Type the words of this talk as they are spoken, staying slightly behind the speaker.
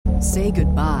Say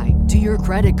goodbye to your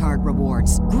credit card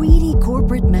rewards. Greedy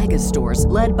corporate mega stores,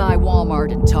 led by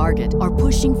Walmart and Target, are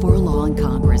pushing for a law in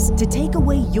Congress to take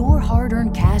away your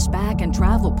hard-earned cash back and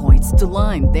travel points to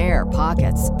line their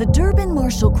pockets. The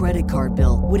Durbin-Marshall credit card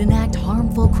bill would enact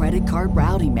harmful credit card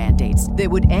routing mandates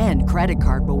that would end credit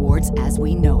card rewards as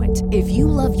we know it. If you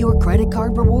love your credit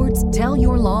card rewards, tell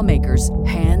your lawmakers,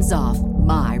 hands off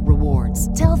my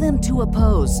rewards. Tell them to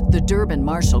oppose the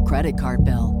Durbin-Marshall credit card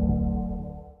bill.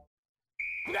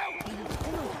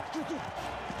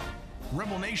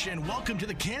 Rebel Nation, welcome to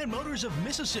the Cannon Motors of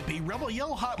Mississippi Rebel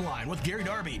Yell Hotline with Gary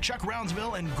Darby, Chuck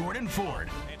Rounsville, and Gordon Ford.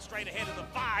 And straight ahead to the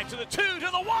 5, to the 2, to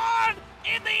the 1.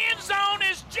 In the end zone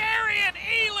is Jerry and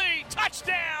Ely.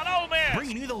 Touchdown, Ole Miss.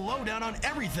 Bringing you the lowdown on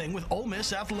everything with Ole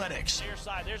Miss athletics. Near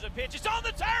side, there's a pitch. It's on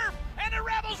the turf, and the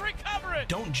Rebels recover it.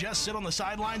 Don't just sit on the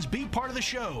sidelines. Be part of the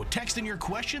show. Text in your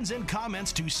questions and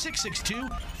comments to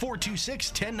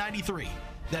 662-426-1093.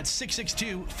 That's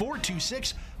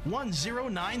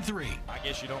 662-426-1093. I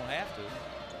guess you don't have to,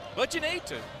 but you need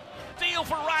to. Deal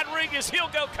for Rodriguez. He'll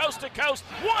go coast to coast.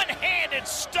 One-handed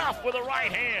stuff with a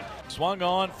right hand. Swung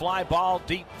on, fly ball,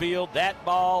 deep field. That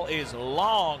ball is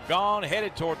long gone,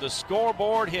 headed toward the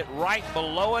scoreboard, hit right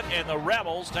below it, and the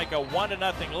Rebels take a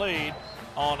 1-0 lead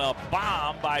on a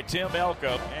bomb by Tim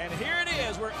Elko. And here it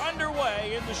is. We're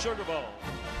underway in the Sugar Bowl.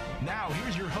 Now,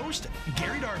 here's your host,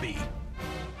 Gary Darby.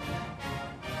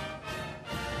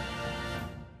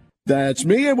 That's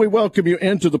me, and we welcome you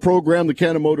into the program, the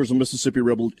Cannon Motors of Mississippi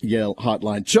Rebel Yell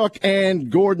Hotline. Chuck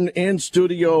and Gordon in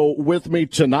studio with me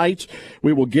tonight.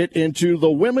 We will get into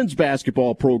the women's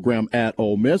basketball program at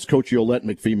Ole Miss. Coach Yolett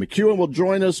McPhee-McCuin will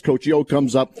join us. Coach Yo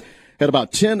comes up at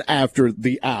about 10 after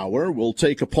the hour. We'll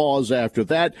take a pause after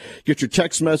that. Get your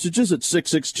text messages at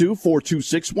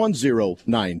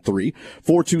 662-426-1093,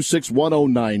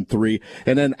 426-1093.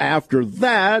 And then after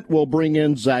that, we'll bring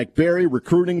in Zach Berry,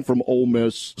 recruiting from Ole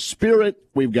Miss Spirit.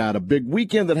 We've got a big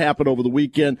weekend that happened over the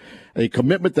weekend, a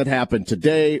commitment that happened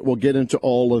today. We'll get into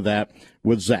all of that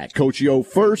with Zach. Coach Yo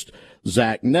first,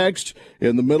 Zach next.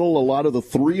 In the middle, a lot of the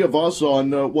three of us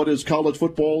on what is college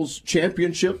football's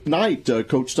championship night.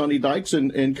 Coach Sonny Dykes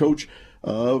and Coach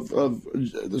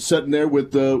sitting there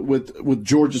with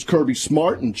George's Kirby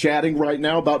Smart and chatting right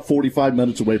now, about 45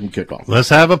 minutes away from kickoff. Let's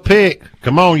have a pick.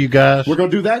 Come on, you guys. We're going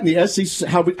to do that in the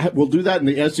SEC. We'll do that in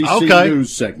the SEC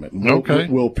news segment.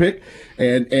 We'll pick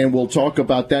and we'll talk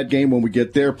about that game when we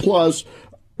get there. Plus,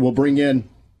 we'll bring in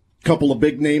a couple of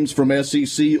big names from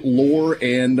SEC lore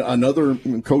and another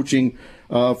coaching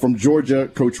from Georgia,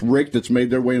 Coach Rick, that's made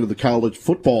their way into the College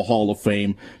Football Hall of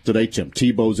Fame today. Tim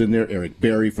Tebow's in there, Eric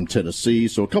Berry from Tennessee.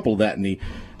 So a couple of that in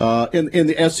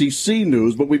the SEC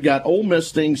news. But we've got Ole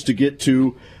Miss things to get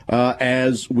to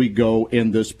as we go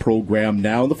in this program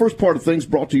now. And the first part of things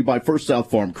brought to you by First South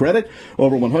Farm Credit.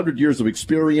 Over 100 years of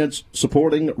experience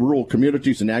supporting rural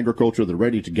communities and agriculture. They're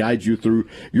ready to guide you through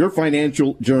your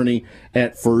financial journey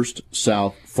at First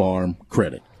South Farm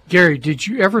Credit. Gary, did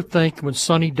you ever think when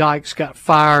Sonny Dykes got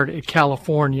fired at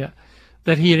California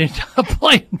that he'd end up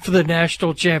playing for the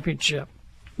national championship?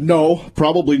 No,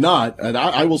 probably not. And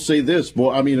I will say this,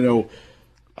 boy. I mean,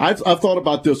 I've thought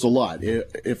about this a lot.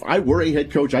 If I were a head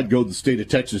coach, I'd go to the state of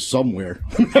Texas somewhere.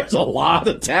 There's a lot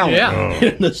of talent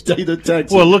in the state of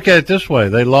Texas. Well, look at it this way: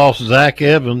 they lost Zach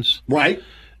Evans, right?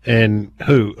 And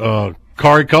who?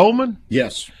 Corey Coleman.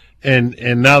 Yes.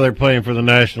 And now they're playing for the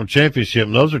national championship,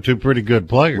 and those are two pretty good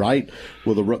players. Right.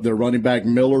 Well, their running back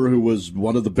Miller, who was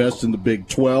one of the best in the Big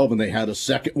 12, and they had a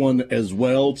second one as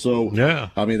well. So, yeah.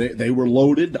 I mean, they were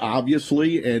loaded,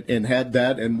 obviously, and had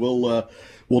that. And we'll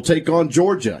take on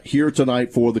Georgia here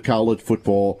tonight for the college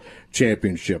football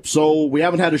championship. So we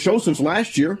haven't had a show since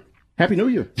last year. Happy New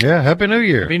Year. Yeah, Happy New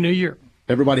Year. Happy New Year.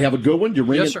 Everybody have a good one? You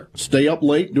ring yes, sir. Stay up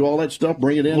late, do all that stuff,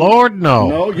 bring it in? Lord, no.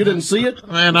 No, you didn't see it?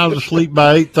 Man, I was asleep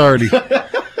by 8:30.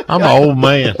 I'm an old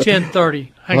man. 10:30,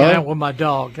 hanging out with my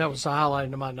dog. That was the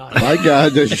highlight of my night. My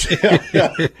God.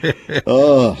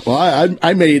 Well,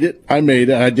 I made it. I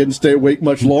didn't stay awake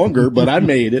much longer, but I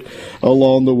made it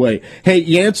along the way. Hey,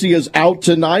 Yancey is out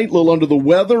tonight, a little under the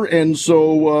weather, and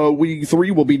so we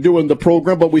three will be doing the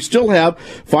program, but we still have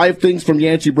 5 things from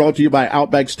Yancey brought to you by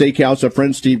Outback Steakhouse. Our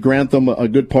friend Steve Grantham, a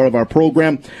good part of our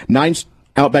program. 9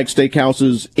 Outback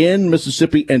Steakhouses in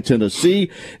Mississippi and Tennessee.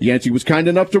 Yancey was kind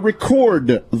enough to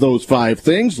record those 5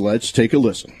 things. Let's take a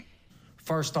listen.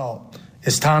 First off,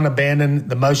 it's time to abandon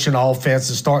the motion offense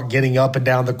and start getting up and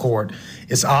down the court.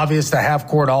 It's obvious the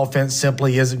half-court offense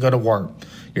simply isn't going to work.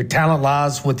 Your talent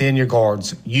lies within your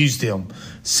guards. Use them.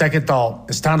 Second thought,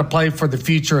 it's time to play for the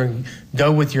future and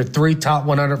go with your 3 top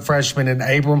 100 freshmen in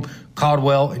Abram,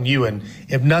 Caldwell, and Ewan.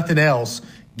 If nothing else,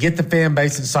 Get the fan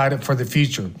base excited for the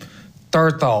future.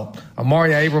 Third thought,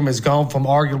 Amari Abram has gone from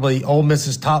arguably Ole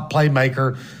Miss's top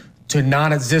playmaker to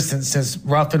non-existent since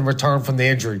Ruffin returned from the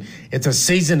injury. If the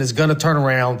season is going to turn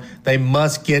around, they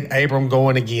must get Abram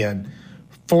going again.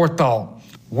 Fourth thought,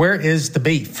 where is the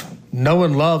beef? No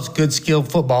one loves good,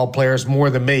 skilled football players more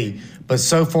than me, but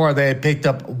so far they have picked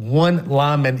up one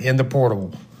lineman in the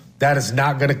portal. That is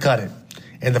not going to cut it.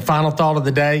 And the final thought of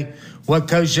the day, what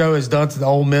Coach Joe has done to the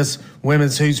Ole Miss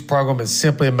women's hoops program is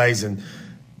simply amazing.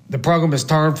 The program has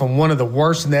turned from one of the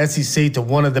worst in the SEC to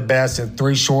one of the best in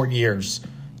 3 short years.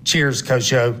 Cheers, Coach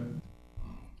Joe.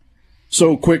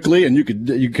 So quickly, and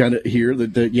you kind of hear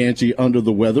that Yancey under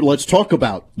the weather. Let's talk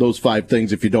about those 5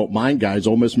 things, if you don't mind, guys.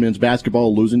 Ole Miss men's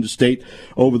basketball losing to State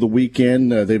over the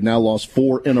weekend. They've now lost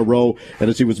 4 in a row. And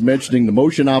as he was mentioning, the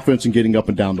motion offense and getting up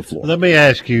and down the floor. Let me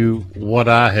ask you what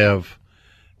I have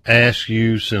asked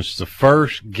you since the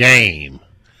first game.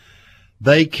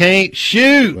 They can't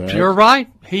shoot. Right. You're right.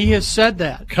 He has said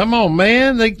that. Come on,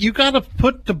 man. You got to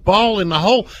put the ball in the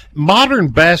hole. Modern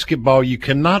basketball, you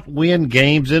cannot win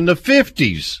games in the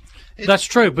 50s. That's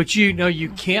true, but you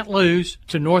can't lose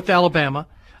to North Alabama.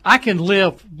 I can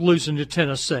live losing to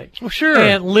Tennessee. Well, sure.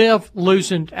 And live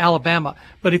losing to Alabama.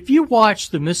 But if you watch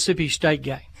the Mississippi State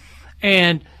game,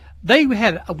 and they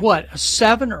had, a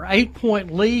 7 or 8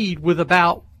 point lead with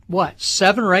about,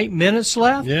 7 or 8 minutes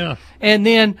left? Yeah. And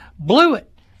then blew it.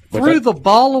 Threw the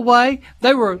ball away.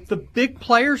 The big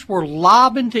players were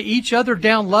lobbing to each other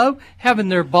down low, having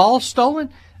their ball stolen.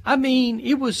 I mean,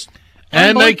 it was.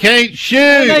 And they can't shoot.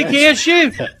 And they can't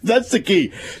shoot. That's the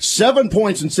key. 7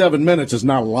 points in 7 minutes is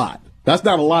not a lot. That's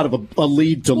not a lot of a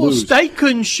lead to lose. State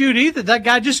couldn't shoot either. That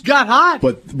guy just got hot.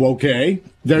 But, okay,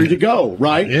 there you go,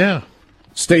 right? Yeah.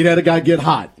 State had a guy get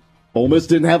hot. Ole Miss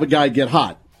didn't have a guy get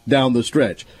hot down the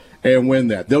stretch and win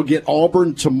that. They'll get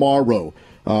Auburn tomorrow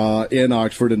in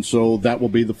Oxford, and so that will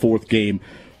be the 4th game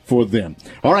for them.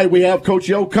 All right, we have Coach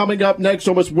Yo coming up next.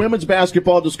 So much women's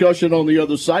basketball discussion on the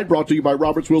other side, brought to you by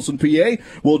Roberts Wilson, PA.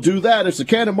 We'll do that. It's the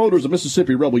Cannon Motors of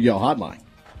Mississippi Rebel Yell Hotline.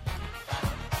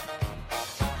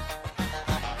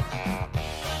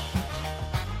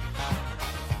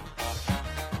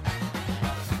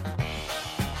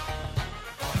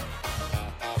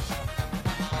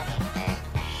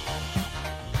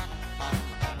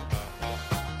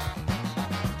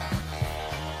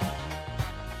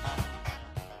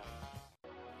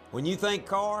 When you think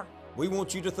car, we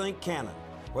want you to think Cannon.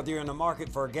 Whether you're in the market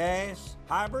for gas,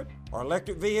 hybrid, or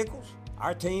electric vehicles,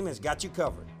 our team has got you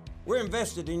covered. We're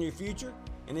invested in your future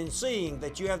and in seeing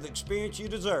that you have the experience you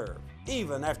deserve,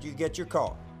 even after you get your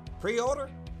car. Pre-order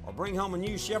or bring home a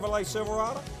new Chevrolet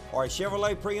Silverado or a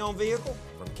Chevrolet pre-owned vehicle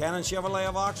from Cannon Chevrolet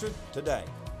of Oxford today.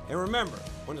 And remember,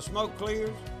 when the smoke clears,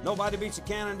 nobody beats a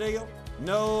Cannon deal.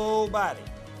 Nobody.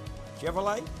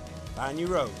 Chevrolet, find new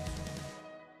roads.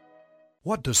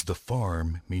 What does the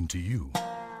farm mean to you?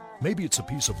 Maybe it's a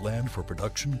piece of land for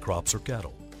production, crops, or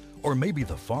cattle. Or maybe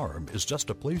the farm is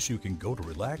just a place you can go to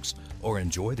relax or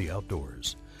enjoy the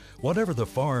outdoors. Whatever the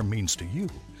farm means to you,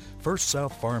 First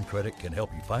South Farm Credit can help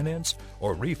you finance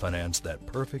or refinance that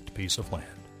perfect piece of land.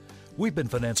 We've been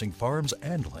financing farms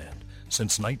and land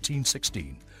since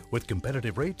 1916 with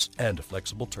competitive rates and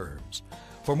flexible terms.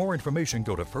 For more information,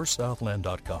 go to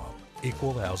firstsouthland.com.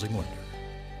 Equal housing lender.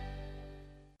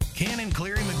 Cannon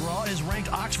Cleary McGraw is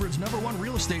ranked Oxford's #1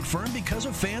 real estate firm because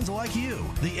of fans like you.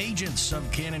 The agents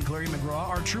of Cannon Cleary McGraw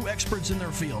are true experts in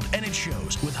their field, and it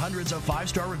shows with hundreds of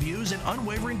 5-star reviews and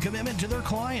unwavering commitment to their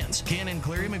clients. Cannon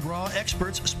Cleary McGraw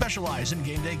experts specialize in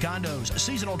game day condos,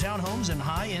 seasonal townhomes, and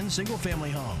high-end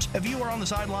single-family homes. If you are on the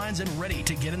sidelines and ready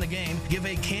to get in the game, give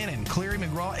a Cannon Cleary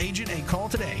McGraw agent a call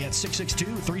today at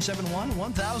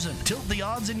 662-371-1000. Tilt the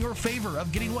odds in your favor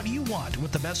of getting what you want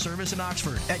with the best service in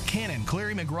Oxford at Cannon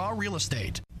Cleary McGraw Real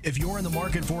Estate. If you're in the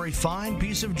market for a fine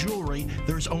piece of jewelry,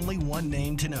 there's only one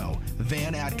name to know: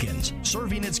 Van Atkins.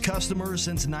 Serving its customers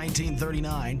since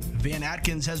 1939, Van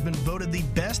Atkins has been voted the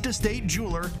best estate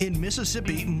jeweler in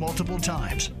Mississippi multiple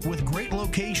times. With great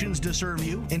locations to serve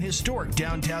you in historic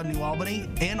downtown New Albany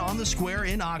and on the square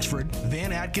in Oxford,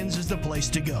 Van Atkins is the place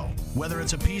to go. Whether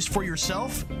it's a piece for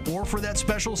yourself or for that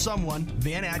special someone,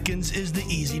 Van Atkins is the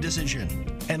easy decision.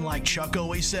 And like Chuck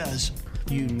always says,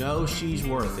 you know she's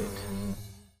worth it.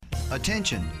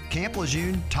 Attention, Camp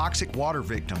Lejeune toxic water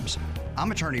victims.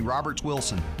 I'm attorney Roberts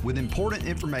Wilson with important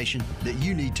information that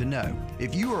you need to know.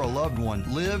 If you or a loved one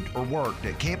lived or worked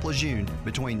at Camp Lejeune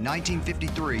between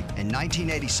 1953 and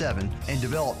 1987 and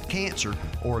developed cancer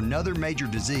or another major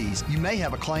disease, you may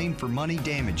have a claim for money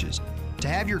damages. To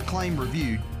have your claim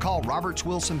reviewed, call Roberts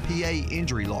Wilson PA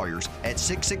Injury Lawyers at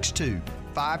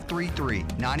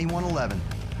 662-533-9111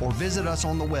 or visit us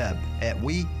on the web at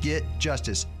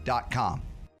wegetjustice.com.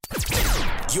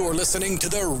 You're listening to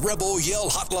the Rebel Yell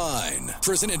Hotline,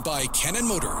 presented by Cannon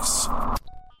Motors.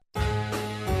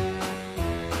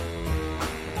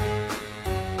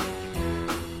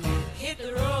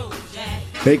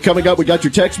 Hey, coming up, we got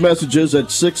your text messages at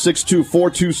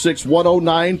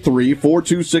 662-426-1093,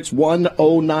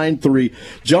 426-1093.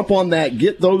 Jump on that.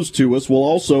 Get those to us. We'll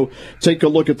also take a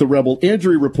look at the Rebel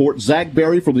injury report. Zach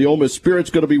Berry from the Ole Miss Spirit's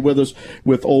going to be with us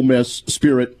with Ole Miss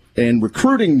Spirit and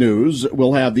recruiting news.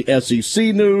 We'll have the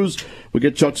SEC news. We'll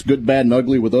get Chuck's good, bad, and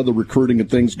ugly with other recruiting and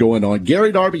things going on.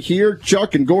 Gary Darby here,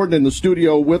 Chuck and Gordon in the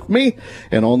studio with me.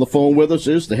 And on the phone with us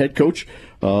is the head coach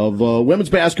of women's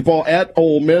basketball at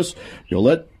Ole Miss,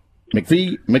 Yolett,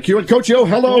 McPhee-McCuin. Coach Yo,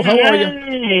 hello. How are you?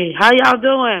 Hey, how y'all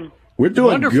doing? We're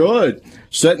doing Wonderful. Good.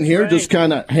 Sitting here, Great. just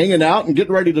kind of hanging out and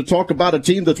getting ready to talk about a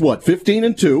team that's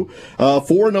 15-2,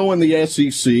 4-0 in the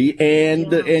SEC, and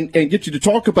get you to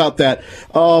talk about that.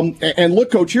 And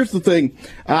look, Coach, here's the thing: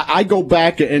 I go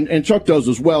back, and Chuck does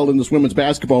as well in this women's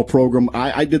basketball program.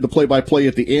 I did the play-by-play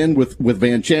at the end with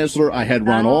Van Chancellor. I had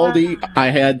Ron Aldi.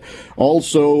 I had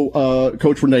also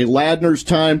Coach Renee Ladner's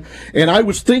time, and I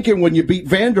was thinking when you beat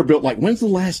Vanderbilt, like, when's the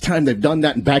last time they've done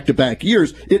that in back-to-back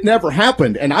years? It never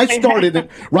happened, and I started it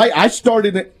right. I started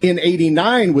it in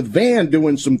 '89 with Van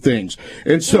doing some things,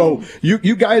 and so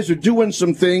you guys are doing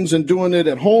some things and doing it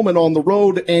at home and on the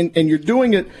road, and you're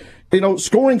doing it,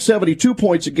 scoring 72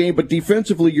 points a game, but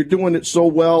defensively you're doing it so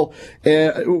well.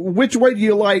 Which way do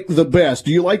you like the best?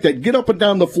 Do you like that get up and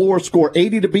down the floor, score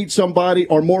 80 to beat somebody,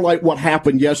 or more like what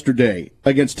happened yesterday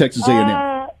against Texas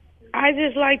A&M? I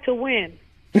just like to win.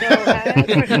 So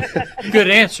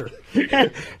Good answer. So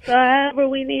however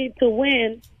we need to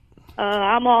win,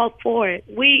 I'm all for it.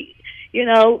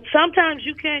 Sometimes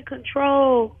you can't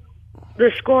control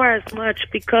the score as much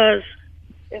because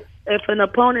if an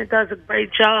opponent does a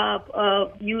great job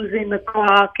of using the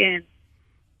clock and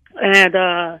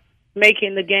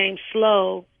making the game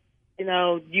slow,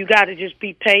 you got to just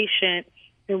be patient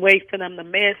and wait for them to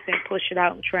miss and push it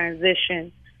out in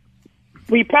transition.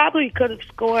 We probably could have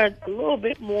scored a little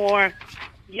bit more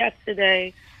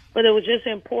yesterday, but it was just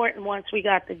important once we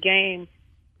got the game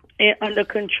under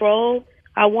control.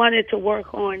 I wanted to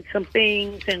work on some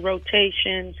things and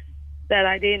rotations that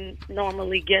I didn't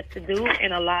normally get to do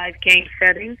in a live game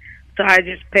setting, so I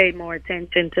just paid more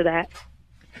attention to that.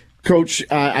 Coach,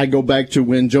 I go back to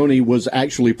when Joni was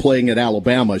actually playing at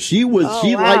Alabama. She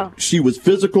was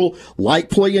physical, like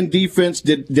playing defense.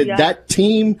 Did that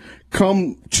team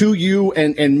come to you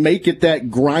and make it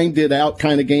that grinded out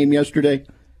kind of game yesterday?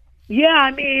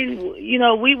 Yeah,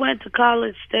 we went to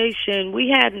College Station.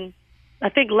 I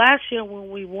think last year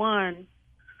when we won,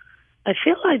 I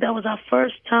feel like that was our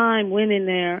first time winning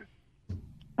there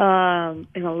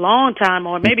in a long time,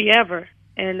 or maybe ever.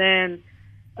 And then,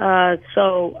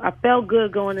 so I felt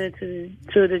good going into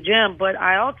the gym. But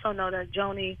I also know that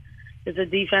Joni is a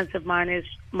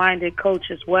defensive-minded coach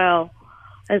as well.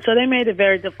 And so they made it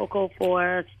very difficult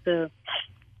for us to.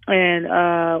 And,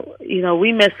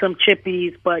 we missed some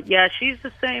chippies. But, yeah, she's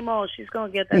the same old. She's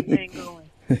going to get that thing going.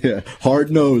 Yeah,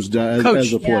 hard-nosed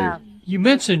as a player. Yeah. You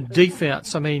mentioned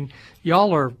defense.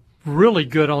 Y'all are really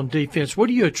good on defense. What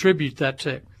do you attribute that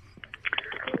to?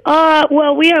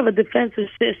 Well, we have a defensive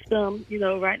system.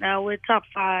 Right now we're top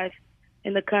 5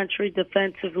 in the country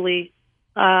defensively,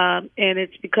 and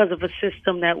it's because of a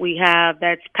system that we have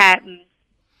that's patent.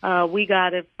 We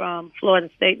got it from Florida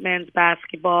State men's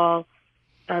basketball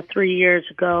 3 years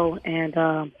ago, and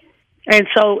so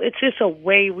it's just a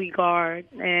way we guard,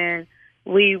 and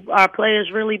our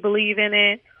players really believe in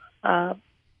it.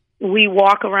 We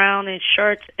walk around in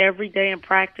shirts every day in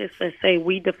practice that say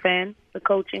we defend, the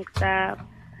coaching staff.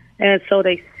 And so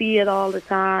they see it all the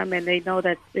time, and they know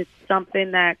that it's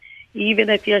something that even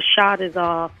if your shot is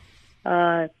off,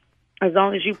 as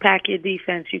long as you pack your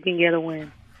defense, you can get a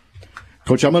win.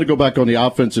 Coach, I'm going to go back on the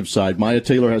offensive side. Maya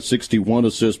Taylor has 61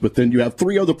 assists, but then you have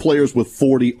 3 other players with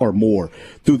 40 or more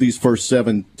through these first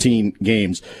 17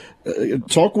 games.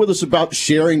 Talk with us about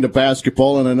sharing the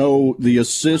basketball, and I know the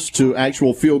assist to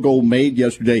actual field goal made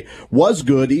yesterday was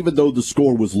good, even though the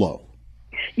score was low.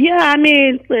 Yeah,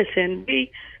 listen,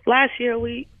 last year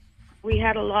we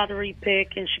had a lottery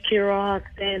pick in Shakira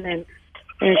Austin,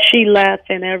 and she left,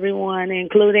 and everyone,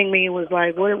 including me, was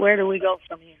like, where do we go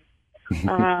from here?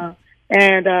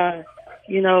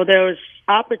 There was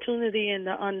opportunity in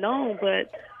the unknown,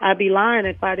 but I'd be lying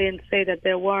if I didn't say that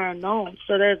there were unknowns.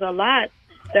 So there's a lot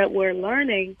that we're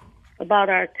learning about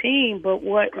our team, but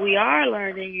what we are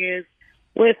learning is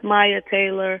with Maya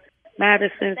Taylor,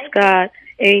 Madison Scott,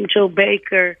 Angel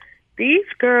Baker, these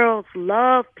girls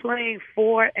love playing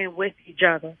for and with each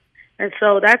other. And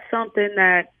so that's something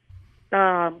that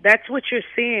that's what you're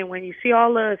seeing when you see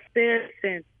all the assists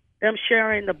and them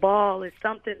sharing the ball. It's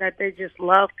something that they just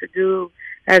love to do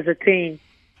as a team.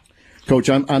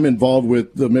 Coach, I'm involved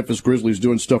with the Memphis Grizzlies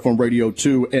doing stuff on radio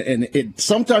too, and it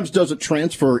sometimes doesn't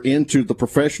transfer into the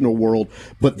professional world,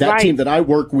 but that team that I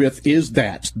work with is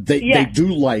that. They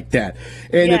do like that.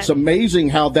 And it's amazing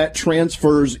how that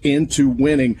transfers into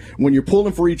winning. When you're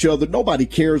pulling for each other, nobody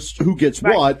cares who gets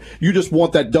what. You just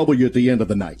want that W at the end of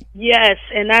the night. Yes,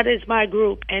 and that is my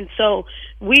group. And so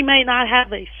we may not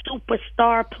have a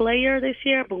superstar player this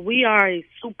year, but we are a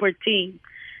super team.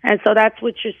 And so that's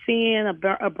what you're seeing,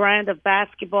 a brand of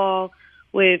basketball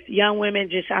with young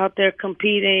women just out there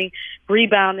competing,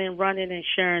 rebounding, running, and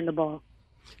sharing the ball.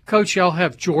 Coach, y'all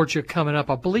have Georgia coming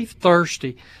up, I believe,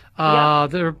 Thursday.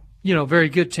 They're, a very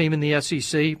good team in the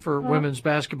SEC for women's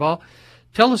basketball.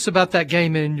 Tell us about that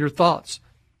game and your thoughts.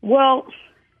 Well,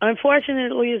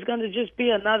 unfortunately, it's going to just be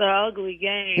another ugly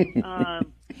game.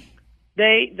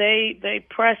 They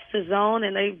press the zone,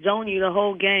 and they zone you the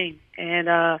whole game.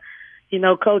 And,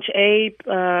 Coach Abe,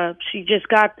 she just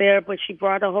got there, but she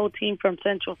brought a whole team from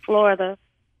Central Florida,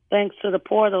 thanks to the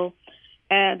portal.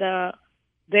 And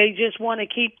they just want to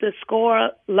keep the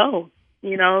score low.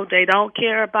 They don't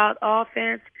care about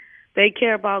offense. They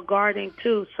care about guarding,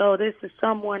 too. So this is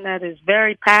someone that is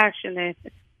very passionate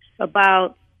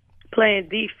about playing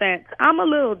defense. I'm a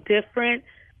little different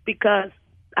because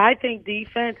I think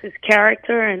defense is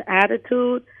character and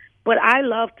attitude, but I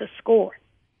love to score.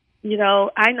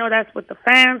 I know that's what the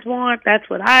fans want. That's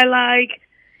what I like,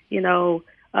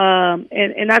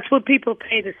 and that's what people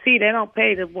pay to see. They don't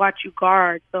pay to watch you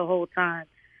guard the whole time.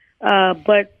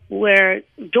 But where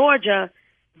Georgia,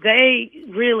 they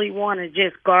really want to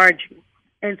just guard you.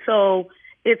 And so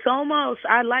it's almost,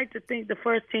 I like to think the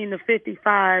first team to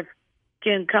 55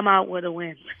 can come out with a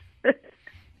win.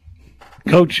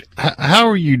 Coach, how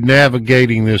are you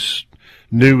navigating this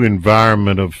new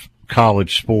environment of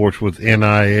college sports with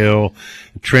NIL,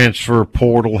 transfer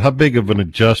portal? How big of an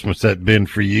adjustment's that been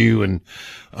for you, and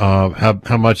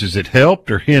how much has it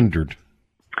helped or hindered?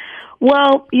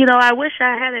 Well, I wish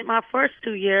I had it my first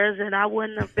 2 years, and I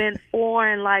wouldn't have been 4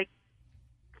 and like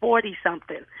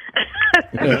 40-something.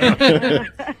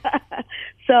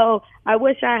 So I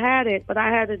wish I had it, but I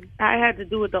had to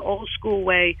do it the old school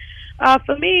way.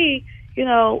 For me,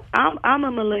 I'm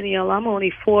a millennial. I'm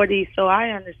only 40, so I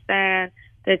understand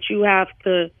that you have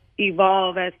to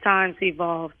evolve as times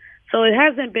evolve. So it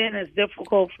hasn't been as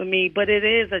difficult for me, but it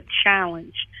is a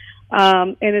challenge.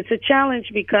 And it's a challenge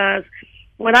because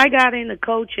when I got into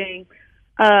coaching,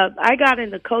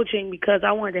 because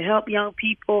I wanted to help young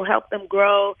people, help them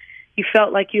grow. You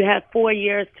felt like you had 4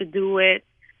 years to do it.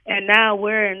 And now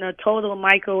we're in a total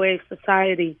microwave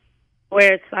society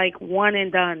where it's like one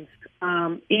and done,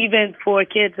 even for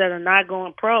kids that are not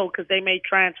going pro because they may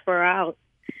transfer out.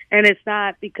 And it's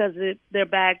not because they're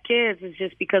bad kids. It's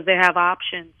just because they have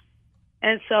options.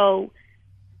 And so,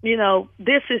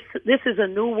 this is a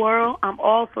new world. I'm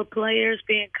all for players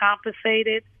being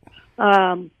compensated.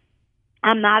 I'm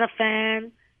not a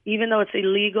fan, even though it's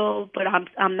illegal, but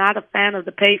I'm not a fan of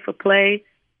the pay for play.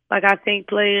 Like, I think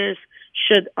players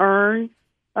should earn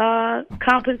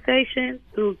compensation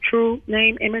through true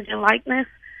name, image, and likeness.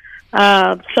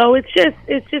 So it's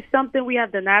just something we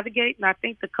have to navigate, and I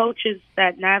think the coaches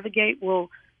that navigate will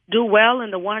do well,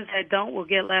 and the ones that don't will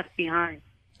get left behind.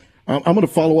 I'm going to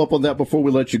follow up on that before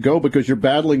we let you go, because you're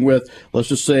battling with, let's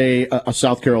just say, a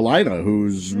South Carolina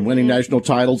who's winning national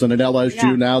titles, and an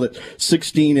LSU now that's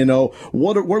 16-0.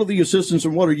 What are the assistants,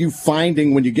 and what are you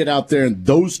finding when you get out there and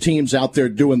those teams out there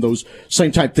doing those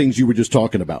same type things you were just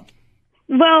talking about?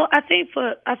 Well, I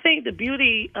think the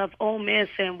beauty of Ole Miss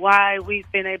and why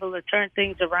we've been able to turn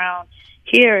things around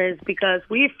here is because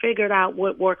we've figured out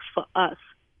what works for us.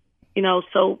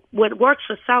 So what works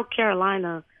for South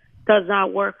Carolina does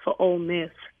not work for Ole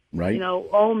Miss. Right.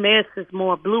 Ole Miss is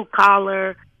more blue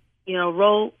collar.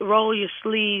 Roll your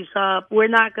sleeves up. We're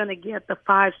not going to get the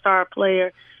 5-star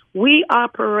player. We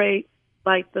operate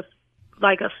like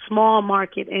a small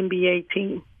market NBA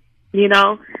team.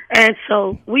 And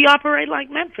so we operate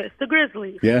like Memphis, the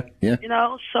Grizzlies. Yeah.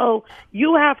 So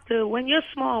you have to, when you're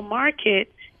small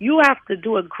market, you have to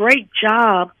do a great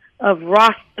job of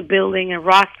roster building and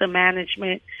roster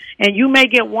management. And you may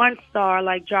get 1 star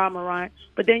like Ja Morant,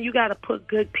 but then you got to put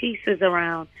good pieces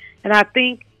around. And I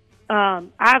think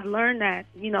I've learned that,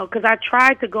 because I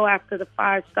tried to go after the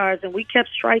 5 stars and we kept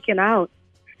striking out.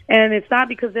 And it's not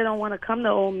because they don't want to come to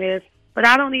Ole Miss, but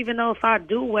I don't even know if I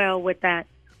do well with that.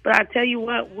 But I tell you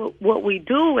what we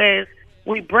do is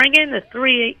we bring in the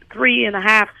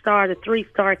 3.5-star to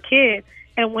 3-star kid,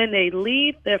 and when they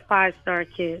leave, they're 5-star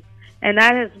kids, and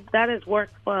that has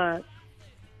worked for us.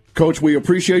 Coach, we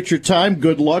appreciate your time.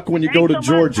 Good luck when you go to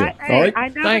Georgia. All right. I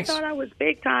never thought I was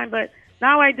big time, but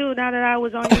now I do. Now that I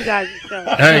was on you guys' show.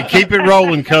 Hey, keep it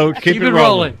rolling, Coach. Keep it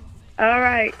rolling. All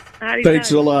right.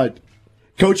 Thanks a lot.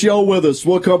 Coach Yo with us.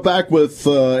 We'll come back with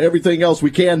everything else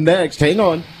we can next. Hang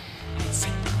on.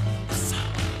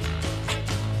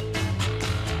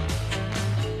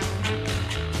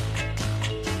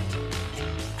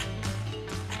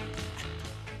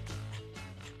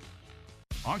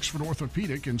 Oxford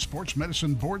Orthopedic and Sports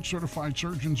Medicine board-certified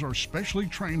surgeons are specially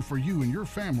trained for you and your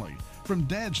family, from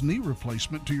dad's knee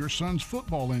replacement to your son's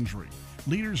football injury.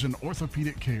 Leaders in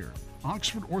orthopedic care,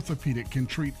 Oxford Orthopedic can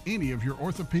treat any of your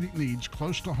orthopedic needs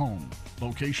close to home.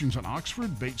 Locations in Oxford,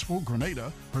 Batesville,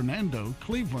 Grenada, Hernando,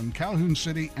 Cleveland, Calhoun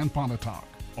City, and Pontotoc.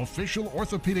 Official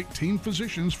orthopedic team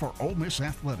physicians for Ole Miss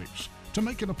Athletics. To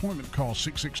make an appointment, call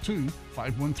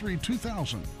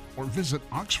 662-513-2000 or visit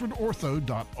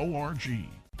oxfordortho.org.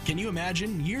 Can you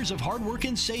imagine years of hard work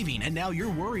and saving, and now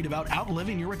you're worried about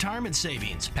outliving your retirement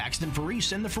savings? Paxton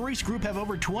Faris and the Faris Group have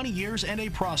over 20 years and a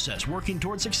process working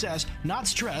toward success, not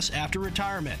stress, after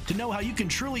retirement. To know how you can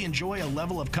truly enjoy a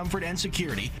level of comfort and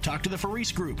security, talk to the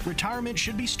Faris Group. Retirement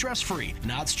should be stress-free,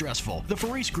 not stressful. The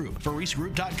Faris Group,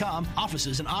 farisgroup.com,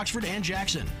 offices in Oxford and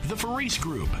Jackson. The Faris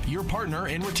Group, your partner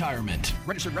in retirement.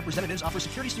 Registered representatives offer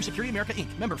securities through Security America,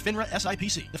 Inc., member FINRA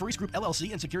SIPC. The Faris Group,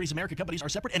 LLC, and Securities America companies are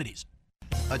separate entities.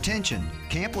 Attention,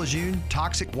 Camp Lejeune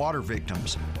toxic water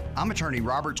victims. I'm attorney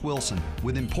Roberts Wilson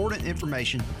with important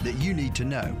information that you need to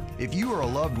know. If you or a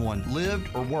loved one lived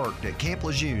or worked at Camp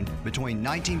Lejeune between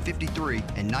 1953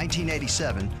 and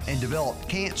 1987 and developed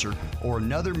cancer or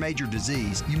another major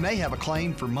disease, you may have a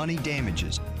claim for money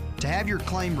damages. To have your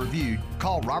claim reviewed,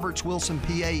 call Roberts Wilson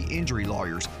PA Injury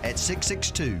Lawyers at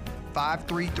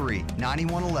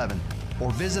 662-533-9111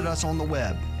 or visit us on the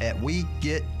web at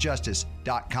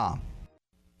wegetjustice.com.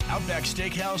 Outback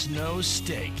Steakhouse knows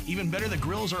steak. Even better, the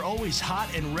grills are always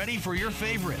hot and ready for your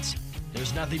favorites.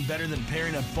 There's nothing better than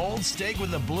pairing a bold steak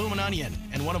with a bloomin' onion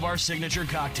and one of our signature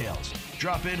cocktails.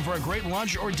 Drop in for a great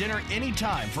lunch or dinner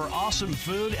anytime for awesome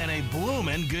food and a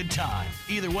bloomin' good time.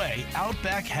 Either way,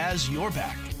 Outback has your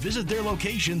back. Visit their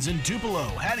locations in Tupelo,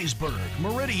 Hattiesburg,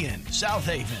 Meridian, South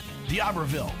Haven,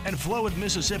 D'Iberville, and Flowood,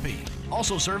 Mississippi.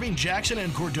 Also serving Jackson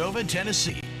and Cordova,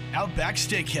 Tennessee. Outback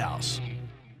Steakhouse.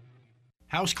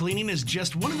 House cleaning is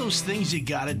just one of those things you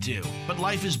gotta do. But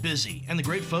life is busy, and the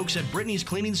great folks at Brittany's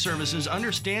Cleaning Services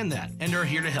understand that and are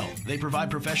here to help. They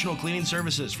provide professional cleaning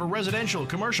services for residential,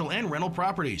 commercial, and rental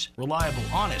properties. Reliable,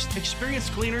 honest,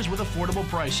 experienced cleaners with affordable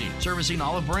pricing. Servicing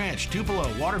Olive Branch,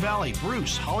 Tupelo, Water Valley,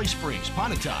 Bruce, Holly Springs,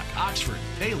 Pontotoc, Oxford,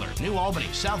 Baylor, New Albany,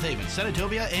 South Haven,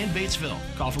 Senatobia, and Batesville.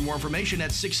 Call for more information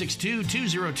at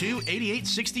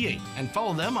 662-202-8868 and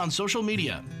follow them on social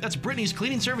media. That's Brittany's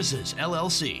Cleaning Services,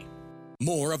 LLC.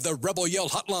 More of the Rebel Yell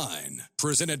Hotline,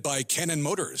 presented by Cannon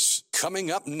Motors, coming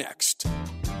up next.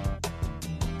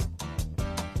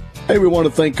 Hey, we want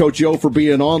to thank Coach Yo for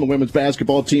being on. The women's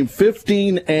basketball team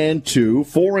 15-2,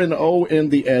 4-0 in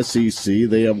the SEC.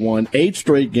 They have won 8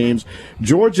 straight games.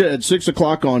 Georgia at 6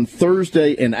 o'clock on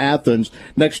Thursday in Athens.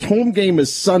 Next home game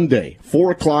is Sunday,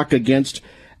 4 o'clock against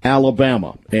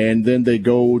Alabama. And then they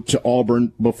go to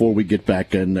Auburn before we get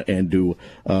back and do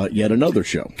yet another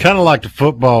show. Kind of like the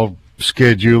football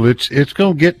schedule, it's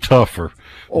going to get tougher.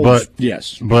 But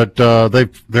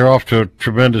they're off to a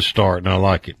tremendous start, and I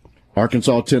like it.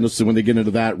 Arkansas, Tennessee, when they get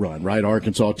into that run, right?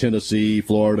 Arkansas, Tennessee,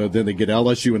 Florida, then they get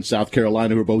LSU and South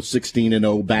Carolina, who are both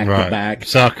 16-0 back-to-back.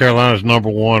 South Carolina's number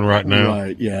 1 right now.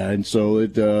 Right, yeah, and so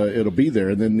it'll be there.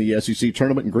 And then the SEC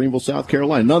tournament in Greenville, South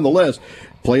Carolina. Nonetheless,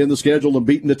 playing the schedule and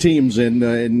beating the teams, and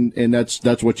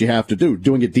that's what you have to do.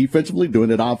 Doing it defensively, doing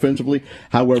it offensively,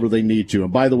 however they need to.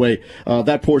 And by the way,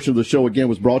 that portion of the show, again,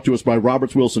 was brought to us by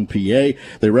Roberts Wilson, PA.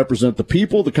 They represent the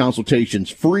people. The consultation's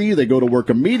free. They go to work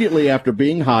immediately after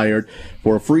being hired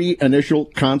for a free initial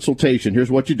consultation. Here's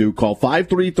what you do. Call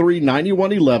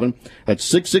 533-9111. That's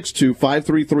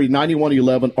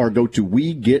 662-533-9111, or go to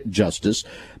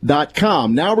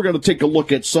wegetjustice.com. Now we're going to take a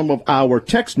look at some of our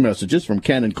text messages from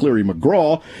Ken and Cleary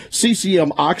McGraw,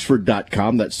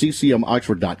 ccmoxford.com. That's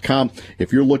ccmoxford.com.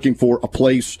 If you're looking for a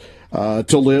place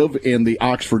to live in the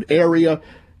Oxford area,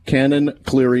 Cannon,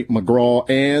 Cleary, McGraw.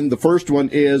 And the first one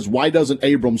is, why doesn't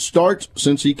Abram start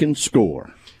since he can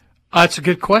score? That's a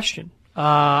good question.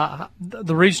 The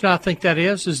reason I think that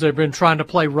is they've been trying to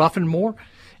play rough and more,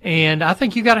 and I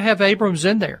think you got to have Abrams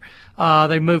in there.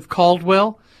 They moved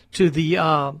Caldwell to the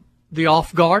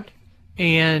off guard,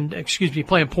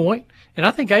 playing point. And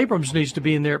I think Abrams needs to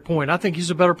be in there at point. I think he's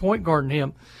a better point guard than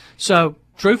him. So,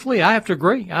 truthfully, I have to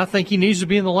agree. I think he needs to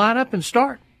be in the lineup and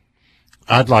start.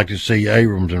 I'd like to see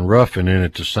Abrams and Ruffin in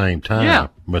at the same time,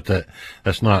 but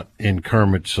that's not in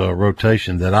Kermit's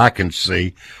rotation that I can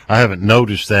see. I haven't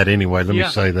noticed that anyway. Let me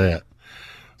say that.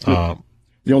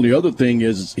 The only other thing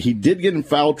is he did get in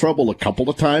foul trouble a couple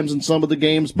of times in some of the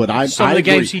games, but some of the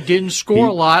games he didn't score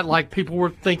a lot, like people were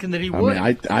thinking that he would.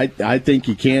 I think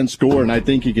he can score, and I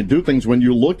think he can do things. When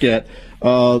you look at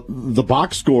the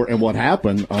box score and what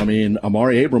happened, I mean,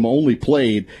 Amari Abram only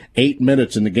played 8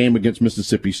 minutes in the game against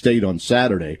Mississippi State on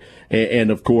Saturday,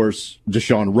 and of course,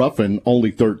 Deshaun Ruffin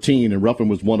only 13, and Ruffin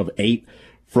was one of 8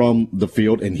 from the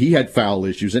field, and he had foul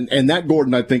issues. And that,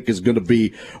 Gordon, I think, is going to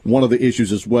be one of the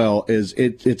issues as well. Is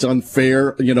it's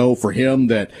unfair, for him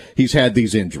that he's had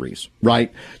these injuries, right?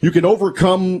 You can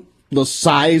overcome the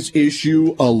size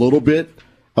issue a little bit,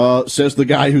 says the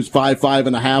guy who's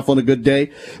 5'5.5" on a good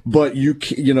day. But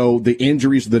the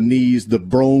injuries, the knees, the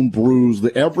bone bruise,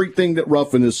 everything that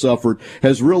Ruffin has suffered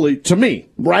has really, to me,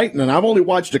 right? And I've only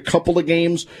watched a couple of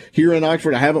games here in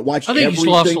Oxford. I haven't watched everything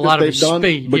that they've done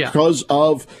because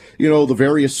of the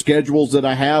various schedules that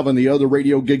I have and the other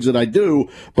radio gigs that I do.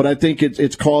 But I think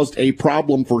it's caused a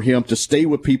problem for him to stay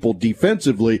with people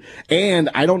defensively, and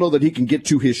I don't know that he can get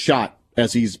to his shot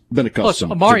as he's been accustomed.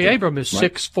 Plus, Amari Abram is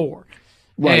 6'4".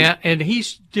 Right. And he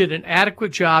did an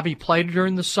adequate job. He played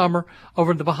during the summer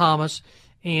over in the Bahamas,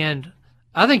 and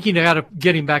I think you got to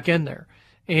get him back in there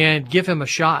and give him a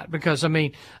shot because,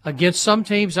 against some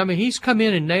teams, he's come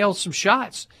in and nailed some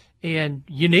shots, and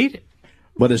you need it.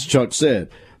 But as Chuck said,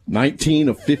 19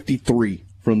 of 53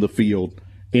 from the field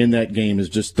in that game is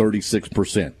just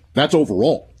 36%. That's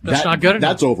overall. That's not good enough.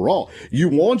 That's overall. You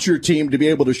want your team to be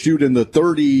able to shoot in the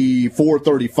 34,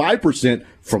 35%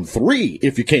 from three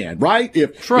if you can, right?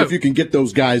 If you can get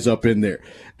those guys up in there.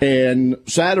 And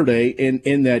Saturday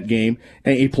in that game,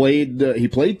 and he played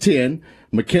 10.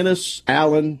 McInnes,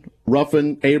 Allen,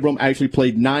 Ruffin, Abram actually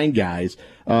played 9 guys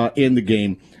in the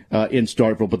game in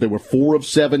Starkville, but they were 4 of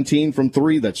 17 from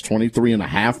three. That's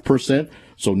 23.5%.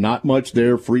 So not much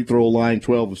there. Free throw line,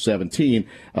 12 of 17.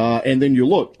 And then you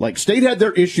look, like State had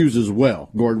their issues as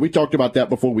well, Gordon. We talked about that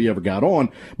before we ever got on.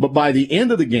 But by the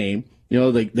end of the game,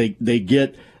 they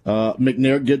get,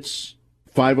 McNair gets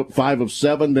 5 of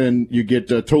 7. Then you get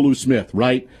Tolu Smith,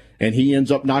 right? And he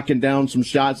ends up knocking down some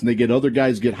shots, and they get other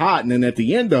guys get hot. And then at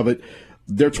the end of it,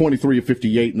 they're 23 of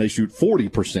 58, and they shoot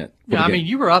 40%. Yeah,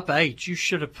 you were up 8. You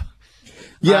should have.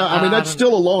 Yeah, that's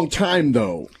still a long time,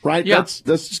 though, right? Yeah.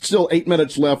 That's still 8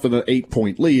 minutes left with an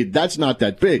 8-point lead. That's not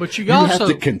that big. But you have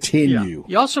to continue. Yeah.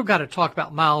 You also got to talk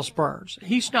about Miles Burns.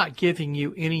 He's not giving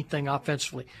you anything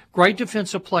offensively. Great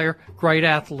defensive player, great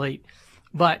athlete,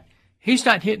 but he's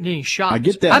not hitting any shots. I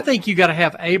get that. I think you got to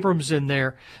have Abrams in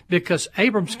there because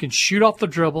Abrams can shoot off the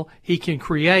dribble, he can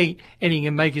create, and he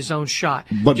can make his own shot.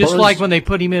 But just Burns, like when they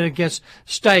put him in against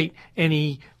State and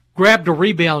he grabbed a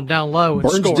rebound down low and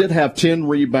Burns scored. did have 10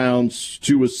 rebounds,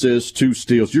 2 assists, 2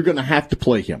 steals. You're going to have to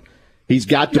play him. He's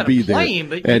got to be there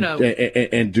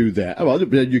and do that. Well,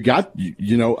 you got,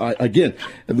 again,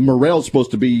 Morrell's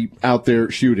supposed to be out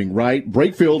there shooting, right?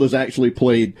 Brakefield has actually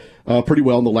played pretty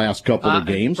well in the last couple of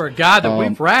games. For a guy that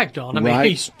we've ragged on,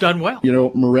 he's done well.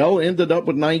 Morrell ended up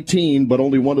with 19, but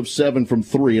only 1 of 7 from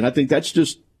 3, and I think that's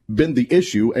just been the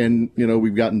issue. And,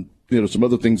 we've gotten, some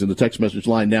other things in the text message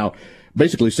line now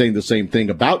basically saying the same thing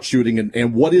about shooting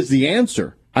and what is the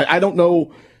answer. I don't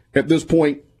know at this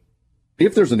point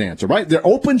if there's an answer, right? They're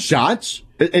open shots.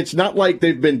 It's not like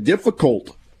they've been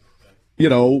difficult.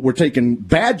 We're taking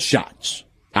bad shots.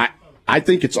 I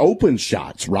think it's open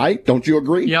shots, right? Don't you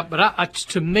agree? Yeah, but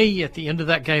to me, at the end of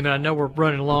that game, and I know we're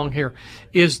running along here,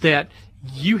 is that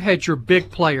you had your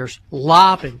big players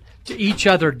lobbing to each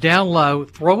other down low,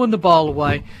 throwing the ball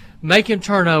away, making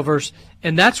turnovers,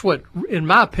 and that's what, in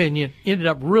my opinion, ended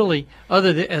up really,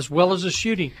 as well as the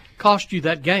shooting, cost you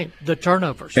that game, the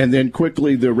turnovers. And then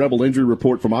quickly, the Rebel injury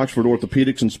report from Oxford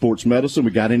Orthopedics and Sports Medicine. We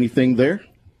got anything there?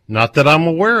 Not that I'm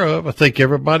aware of. I think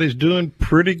everybody's doing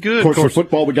pretty good. Of course, for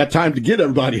football, we got time to get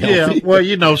everybody healthy.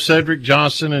 Yeah, well, Cedric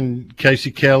Johnson and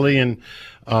Casey Kelly and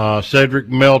Cedric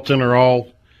Melton are all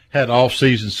had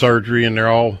off-season surgery, and they're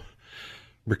all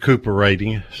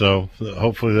recuperating, so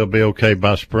hopefully they'll be okay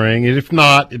by spring. And if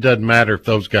not, it doesn't matter if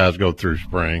those guys go through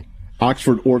spring.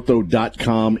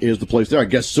 OxfordOrtho.com is the place there. I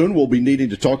guess soon we'll be needing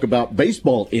to talk about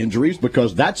baseball injuries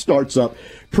because that starts up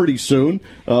pretty soon.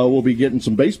 We'll be getting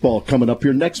some baseball coming up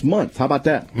here next month. How about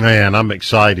that? Man, I'm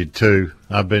excited too.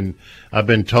 I've been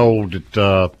told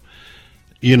that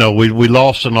we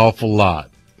lost an awful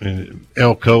lot.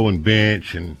 Elko and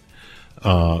Bench and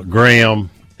Graham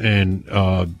and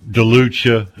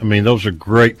DeLucia. I mean, those are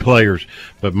great players,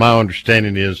 but my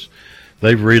understanding is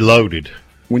they've reloaded.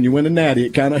 When you win a natty,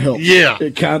 it kind of helps. Yeah.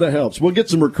 It kind of helps. We'll get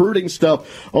some recruiting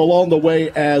stuff along the way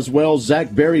as well.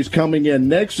 Zach Berry's coming in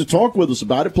next to talk with us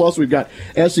about it. Plus, we've got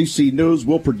SEC news.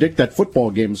 We'll predict that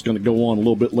football game is going to go on a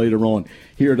little bit later on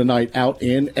here tonight out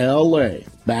in L.A.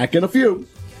 Back in a few.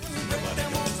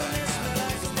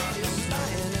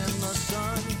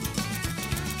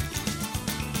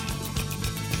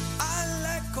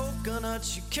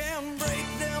 You can't break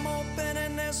them open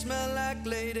and they smell like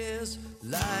ladies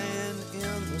lying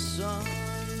in the sun.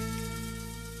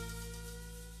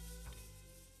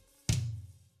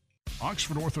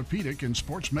 Oxford Orthopedic and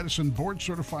Sports Medicine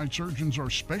board-certified surgeons are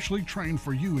specially trained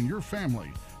for you and your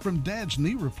family, from dad's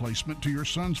knee replacement to your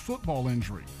son's football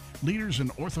injury. Leaders in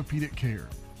orthopedic care.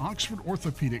 Oxford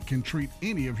Orthopedic can treat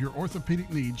any of your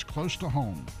orthopedic needs close to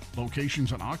home.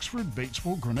 Locations in Oxford,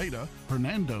 Batesville, Grenada,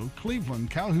 Hernando, Cleveland,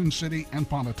 Calhoun City, and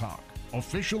Pontotoc.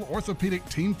 Official orthopedic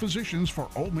team physicians for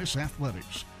Ole Miss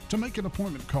Athletics. To make an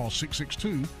appointment, call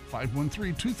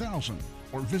 662-513-2000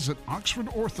 or visit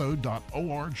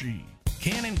oxfordortho.org.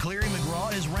 Cannon Cleary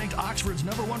McGraw is ranked Oxford's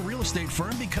 #1 real estate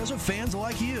firm because of fans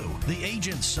like you. The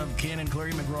agents of Cannon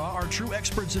Cleary McGraw are true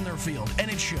experts in their field, and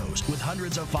it shows with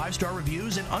hundreds of 5-star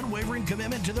reviews and unwavering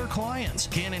commitment to their clients.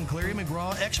 Cannon Cleary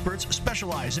McGraw experts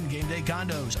specialize in game day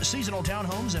condos, seasonal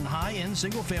townhomes, and high-end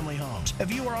single-family homes.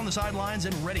 If you are on the sidelines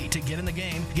and ready to get in the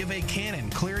game, give a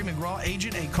Cannon Cleary McGraw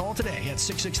agent a call today at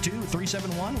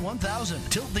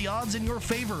 662-371-1000. Tilt the odds in your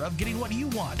favor of getting what you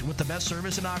want with the best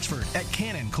service in Oxford at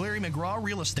Cannon Cleary McGraw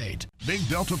Real Estate. Big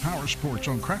Delta Power Sports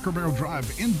on Cracker Barrel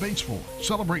Drive in Batesville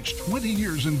celebrates 20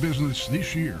 years in business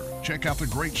this year. Check out the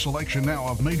great selection now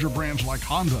of major brands like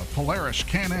Honda, Polaris,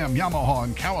 Can-Am, Yamaha,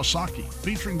 and Kawasaki,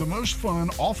 featuring the most fun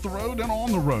off the road and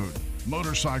on the road.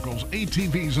 Motorcycles,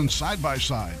 ATVs, and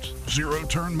side-by-sides.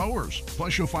 Zero-turn mowers.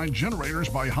 Plus, you'll find generators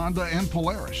by Honda and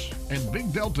Polaris. And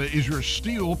Big Delta is your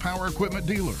steel power equipment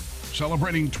dealer.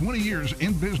 Celebrating 20 years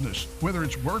in business, whether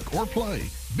it's work or play.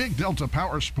 Big Delta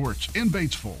Power Sports in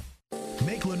Batesville.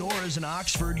 Make Lenora's in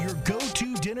Oxford your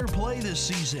go-to dinner play this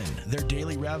season. Their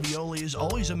daily ravioli is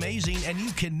always amazing, and you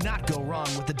cannot go wrong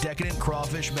with the decadent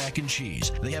crawfish mac and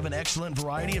cheese. They have an excellent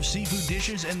variety of seafood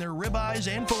dishes, and their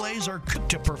ribeyes and fillets are cooked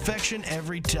to perfection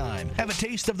every time. Have a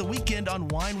taste of the weekend on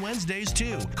Wine Wednesdays,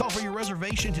 too. Call for your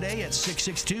reservation today at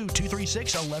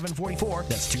 662-236-1144.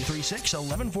 That's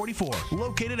 236-1144.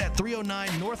 Located at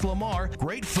 309 North Lamar.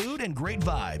 Great food and great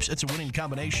vibes. It's a winning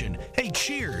combination. Hey,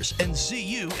 cheers, and see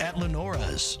you at Lenora's.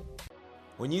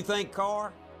 When you think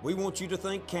car, we want you to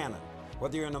think Canon.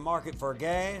 Whether you're in the market for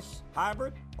gas,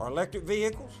 hybrid, or electric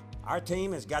vehicles, our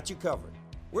team has got you covered.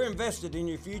 We're invested in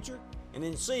your future and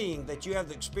in seeing that you have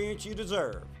the experience you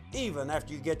deserve, even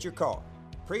after you get your car.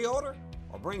 Pre-order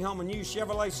or bring home a new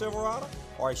Chevrolet Silverado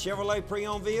or a Chevrolet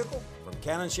pre-owned vehicle from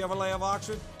Cannon Chevrolet of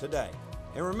Oxford today.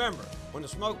 And remember, when the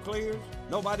smoke clears,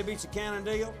 nobody beats a Cannon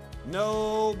deal.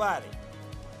 Nobody.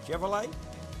 Chevrolet,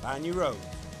 find new roads.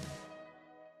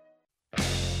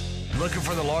 Looking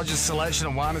for the largest selection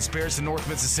of wine and spirits in North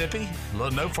Mississippi?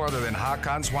 Look no further than Hot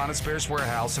Cotton's Wine and Spirits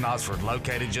Warehouse in Oxford,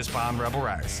 located just behind Rebel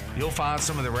Rise. You'll find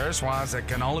some of the rarest wines that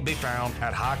can only be found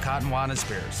at Hot Cotton Wine and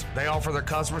Spirits. They offer their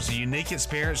customers a unique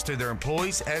experience through their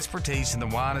employees' expertise in the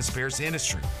wine and spirits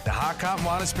industry. The Hot Cotton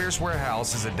Wine and Spirits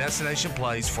Warehouse is a destination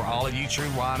place for all of you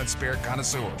true wine and spirit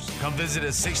connoisseurs. Come visit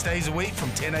us 6 days a week from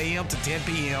 10 a.m. to 10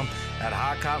 p.m. at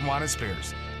Hot Cotton Wine and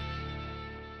Spirits.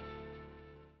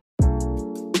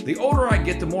 The older I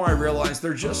get, the more I realize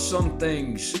there are just some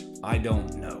things I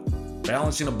don't know.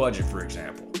 Balancing a budget, for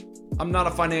example. I'm not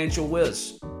a financial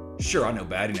whiz. Sure, I know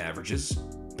batting averages,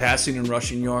 passing and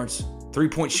rushing yards,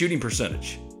 three-point shooting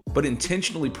percentage. But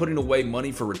intentionally putting away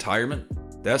money for retirement?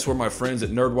 That's where my friends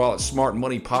at NerdWallet's Smart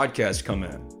Money Podcast come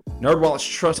in. NerdWallet's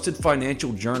trusted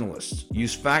financial journalists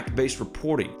use fact-based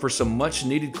reporting for some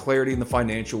much-needed clarity in the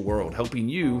financial world, helping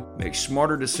you make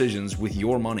smarter decisions with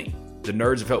your money. The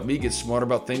nerds have helped me get smarter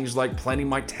about things like planning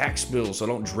my tax bill so I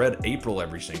don't dread April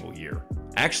every single year.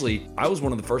 Actually, I was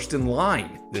one of the first in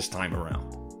line this time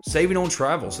around. Saving on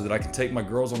travel so that I can take my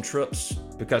girls on trips,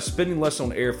 because spending less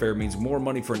on airfare means more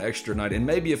money for an extra night and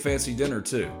maybe a fancy dinner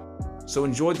too. So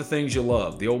enjoy the things you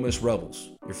love, the Ole Miss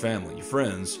Rebels, your family, your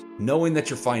friends, knowing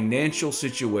that your financial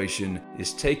situation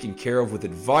is taken care of with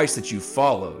advice that you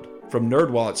followed from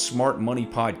NerdWallet's Smart Money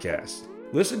Podcast.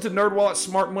 Listen to NerdWallet's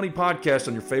Smart Money Podcast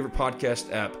on your favorite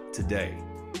podcast app today.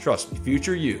 Trust me,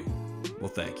 future you will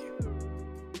thank you.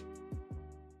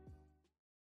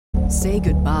 Say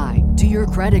goodbye to your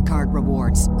credit card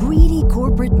rewards. Greedy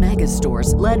corporate mega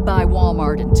stores, led by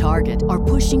Walmart and Target, are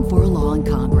pushing for a law in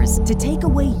Congress to take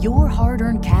away your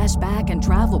hard-earned cash back and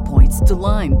travel points to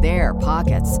line their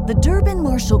pockets. The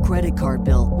Durbin-Marshall credit card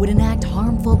bill would enact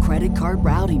harmful credit card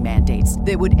routing mandates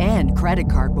that would end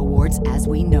credit card rewards as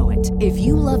we know it. If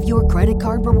you love your credit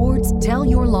card rewards, tell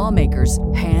your lawmakers,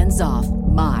 hands off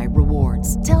my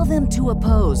rewards. Tell them to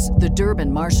oppose the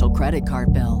Durbin-Marshall credit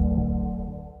card bill.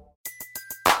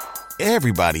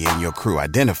 Everybody in your crew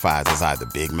identifies as either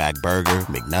Big Mac Burger,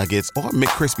 McNuggets, or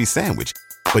McCrispy Sandwich.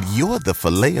 But you're the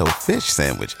Filet-O-Fish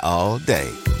Sandwich all day.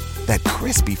 That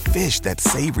crispy fish, that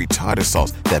savory tartar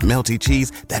sauce, that melty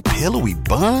cheese, that pillowy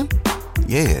bun.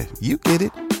 Yeah, you get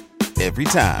it. Every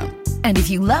time. And if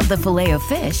you love the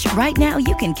Filet-O-Fish, right now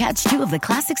you can catch two of the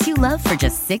classics you love for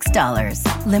just $6.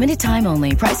 Limited time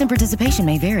only. Price and participation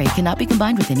may vary. Cannot be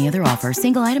combined with any other offer.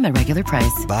 Single item at regular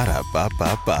price.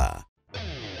 Ba-da-ba-ba-ba.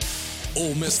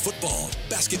 Ole Miss football,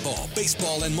 basketball,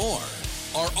 baseball, and more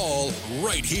are all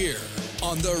right here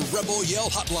on the Rebel Yell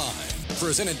Hotline,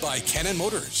 presented by Cannon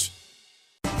Motors.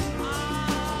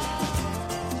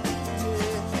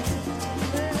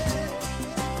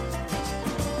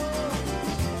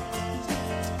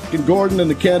 Gordon and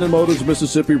the Cannon Motors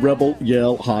Mississippi Rebel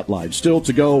Yell Hotline. Still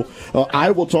to go. I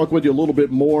will talk with you a little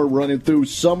bit more, running through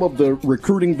some of the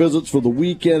recruiting visits for the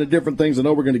weekend and different things. I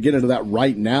know we're going to get into that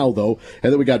right now, though.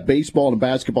 And then we got baseball and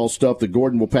basketball stuff that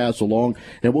Gordon will pass along.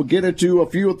 And we'll get into a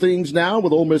few things now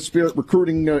with Ole Miss Spirit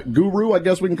recruiting guru, I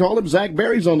guess we can call him. Zach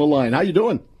Berry's on the line. How you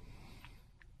doing?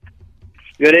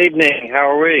 Good evening.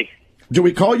 How are we? Do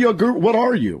we call you a guru? What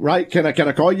are you, right? Can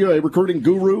I call you a recruiting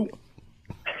guru?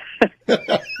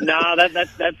 No,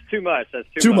 that's too much. That's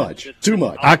too much. Too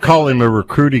much. I call him a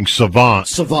recruiting savant.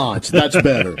 Savant. That's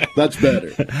better. That's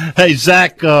better. Hey,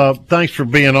 Zach, thanks for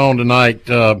being on tonight.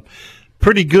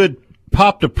 Pretty good.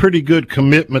 Popped a pretty good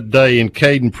commitment day in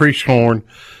Caden Prieskorn,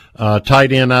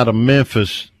 tight end out of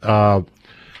Memphis.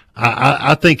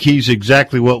 I think he's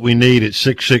exactly what we need at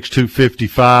 6'6",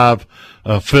 255.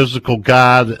 A physical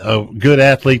guy, a good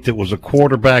athlete that was a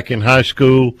quarterback in high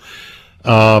school.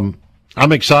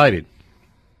 I'm excited.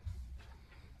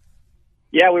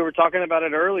 Yeah, we were talking about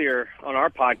it earlier on our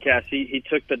podcast. He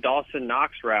took the Dawson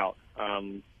Knox route,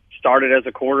 started as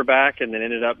a quarterback and then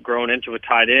ended up growing into a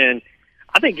tight end.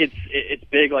 I think it's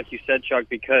big, like you said, Chuck,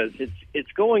 because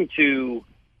it's going to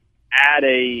add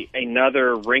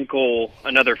another wrinkle,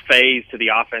 another phase to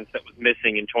the offense that was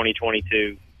missing in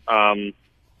 2022. I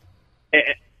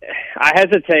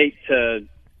hesitate to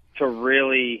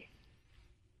really,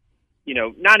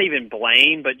 not even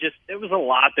blame, but just it was a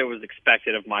lot that was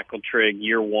expected of Michael Trigg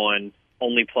year one,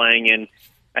 only playing in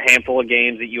a handful of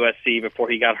games at USC before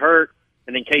he got hurt,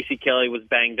 and then Casey Kelly was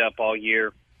banged up all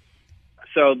year.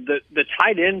 So the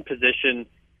tight end position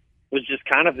was just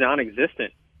kind of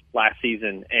non-existent last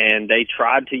season, and they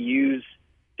tried to use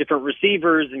different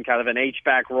receivers in kind of an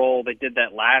H-back role. They did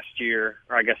that last year,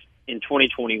 or I guess in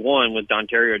 2021 with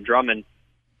Dontario Drummond.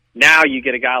 Now you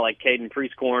get a guy like Caden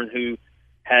Prieskorn who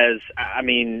has,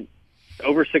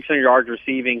 over 600 yards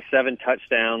receiving, 7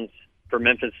 touchdowns for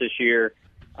Memphis this year.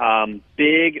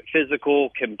 Big,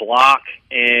 physical, can block,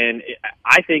 and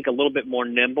I think a little bit more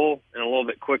nimble and a little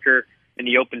bit quicker in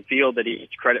the open field that he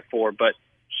gets credit for. But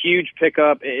huge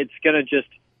pickup. It's going to just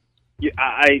 –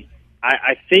 I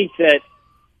think that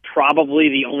probably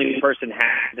the only person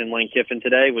had in Lane Kiffin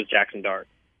today was Jackson Dart.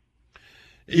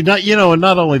 And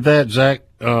not only that, Zach,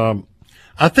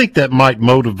 I think that might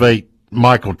motivate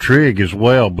Michael Trigg as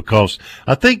well, because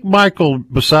I think Michael,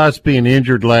 besides being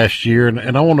injured last year,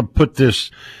 and I want to put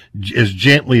this as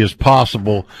gently as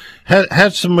possible,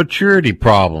 had some maturity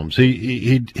problems.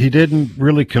 He didn't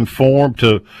really conform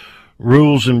to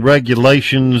rules and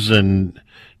regulations and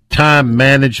time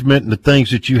management and the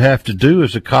things that you have to do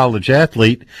as a college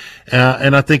athlete,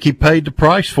 and I think he paid the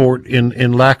price for it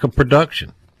in lack of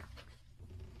production.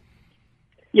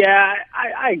 Yeah,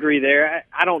 I agree there.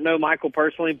 I don't know Michael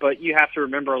personally, but you have to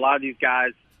remember a lot of these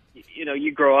guys,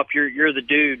 you grow up, you're the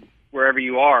dude wherever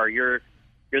you are. You're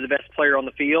the best player on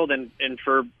the field, and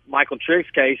for Michael Trigg's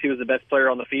case, he was the best player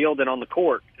on the field and on the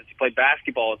court because he played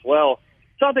basketball as well.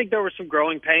 So I think there were some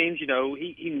growing pains. He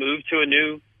moved to a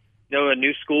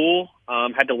new school,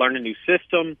 had to learn a new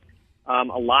system, a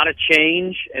lot of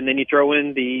change, and then you throw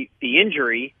in the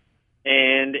injury,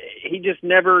 and he just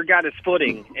never got his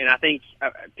footing. And I think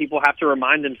people have to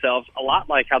remind themselves, a lot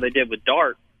like how they did with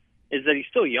Dart, is that he's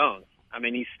still young.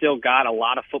 He's still got a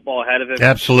lot of football ahead of him.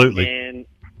 Absolutely. And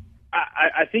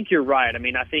I think you're right.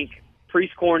 I think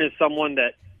Prieskorn is someone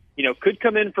that, could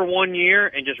come in for 1 year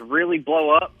and just really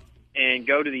blow up and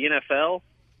go to the NFL.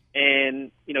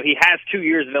 And, he has 2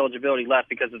 years of eligibility left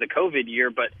because of the COVID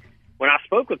year. But when I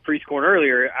spoke with Priestcorn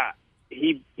earlier,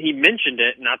 he mentioned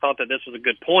it, and I thought that this was a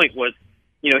good point, was,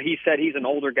 he said he's an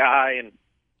older guy and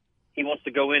he wants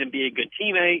to go in and be a good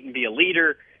teammate and be a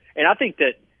leader. And I think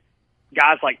that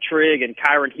guys like Trigg and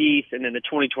Kyron Heath and then the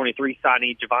 2023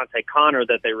 signee Javante Connor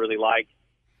that they really like,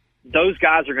 those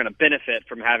guys are going to benefit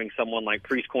from having someone like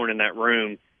Priestcorn in that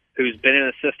room who's been in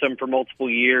a system for multiple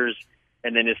years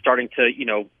and then is starting to,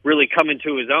 really come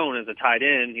into his own as a tight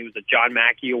end. He was a John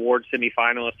Mackey Award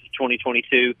semifinalist of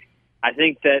 2022. I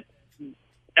think that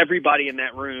everybody in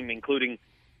that room, including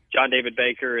John David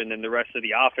Baker and then the rest of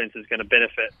the offense, is going to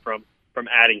benefit from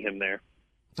adding him there.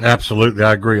 Absolutely.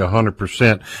 I agree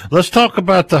 100%. Let's talk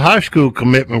about the high school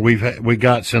commitment we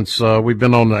got since we've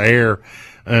been on the air.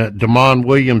 Damon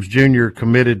Williams Jr.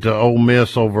 committed to Ole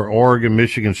Miss over Oregon,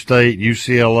 Michigan State,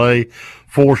 UCLA,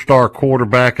 4-star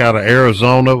quarterback out of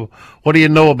Arizona. What do you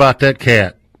know about that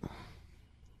cat?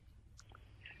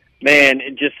 Man,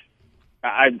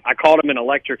 I called him an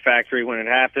electric factory when it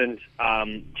happened.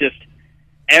 Just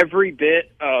every bit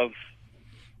of,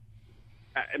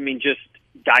 just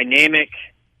dynamic,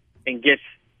 and gets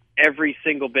every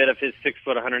single bit of his 6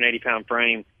 foot, 180-pound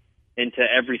frame into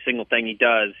every single thing he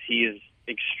does. He is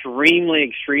extremely,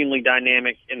 extremely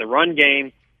dynamic in the run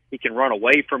game. He can run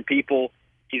away from people.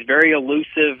 He's very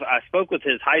elusive. I spoke with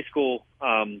his high school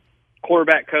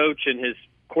quarterback coach and his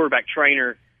quarterback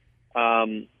trainer,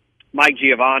 Mike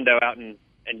Giovando, out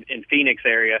in Phoenix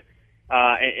area.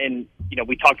 And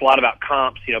we talked a lot about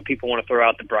comps. People want to throw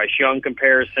out the Bryce Young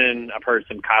comparison. I've heard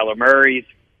some Kyler Murray's.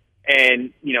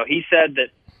 And, he said that,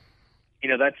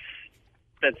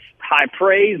 that's high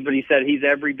praise, but he said he's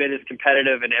every bit as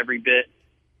competitive and every bit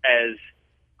as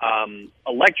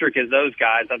electric as those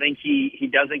guys. I think he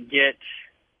doesn't get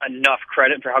enough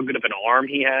credit for how good of an arm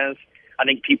he has. I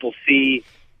think people see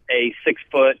a 6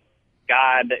 foot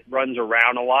guy that runs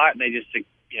around a lot, and they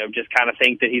just kind of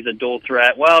think that he's a dual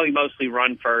threat. Well, he mostly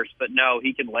run first, but no,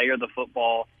 he can layer the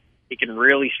football. He can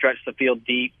really stretch the field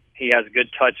deep. He has good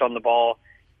touch on the ball.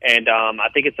 And I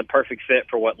think it's a perfect fit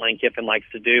for what Lane Kiffin likes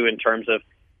to do in terms of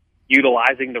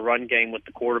utilizing the run game with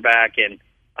the quarterback. And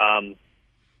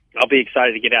I'll be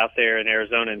excited to get out there in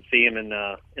Arizona and see him in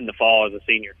the fall as a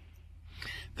senior.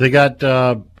 They got,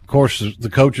 of course,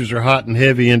 the coaches are hot and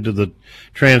heavy into the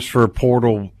transfer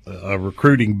portal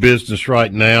recruiting business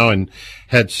right now, and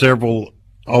had several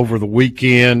over the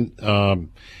weekend.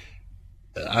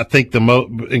 I think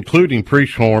including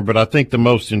Priesthorn, but I think the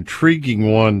most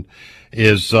intriguing one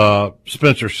is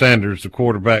Spencer Sanders, the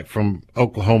quarterback from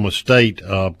Oklahoma State.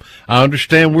 I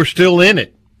understand we're still in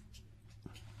it.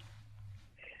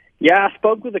 Yeah, I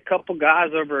spoke with a couple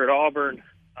guys over at Auburn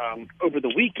over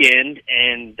the weekend,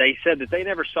 and they said that they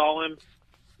never saw him.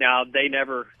 Now, they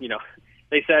never,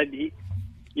 they said,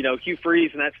 Hugh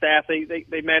Freeze and that staff,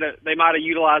 they might have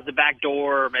utilized the back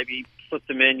door or maybe slipped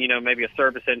him in, maybe a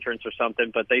service entrance or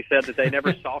something, but they said that they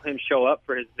never saw him show up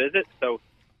for his visit, so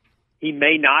he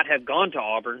may not have gone to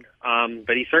Auburn,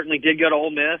 but he certainly did go to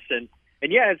Ole Miss, and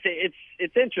yeah,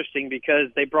 it's interesting because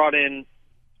they brought in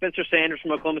Spencer Sanders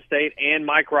from Oklahoma State and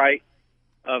Mike Wright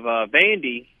of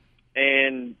Vandy,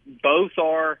 and both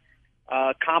are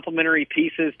complementary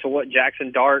pieces to what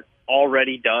Jackson Dart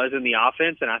already does in the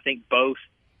offense, and I think both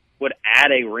would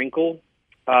add a wrinkle.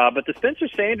 But the Spencer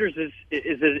Sanders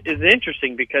is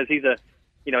interesting because he's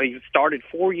he started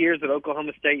 4 years at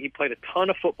Oklahoma State. He played a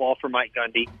ton of football for Mike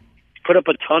Gundy, put up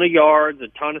a ton of yards, a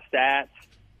ton of stats.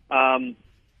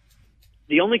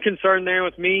 The only concern there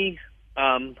with me,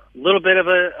 a little bit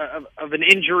of an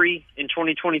injury in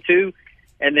 2022,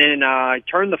 and then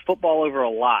turned the football over a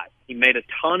lot. He made a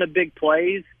ton of big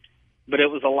plays, but it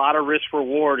was a lot of risk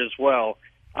reward as well.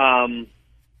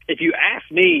 If you ask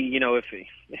me,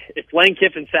 if Lane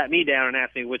Kiffin sat me down and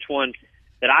asked me which one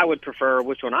that I would prefer,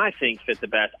 which one I think fit the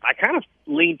best, I kind of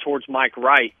lean towards Mike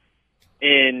Wright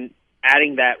in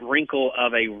adding that wrinkle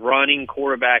of a running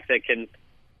quarterback that can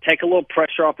take a little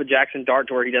pressure off of Jackson Dart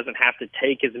to where he doesn't have to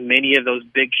take as many of those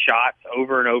big shots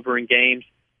over and over in games.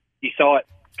 You saw it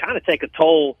kind of take a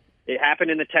toll. It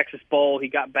happened in the Texas Bowl. He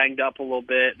got banged up a little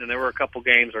bit, and there were a couple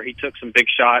games where he took some big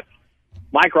shots.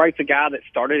 Mike Wright's a guy that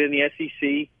started in the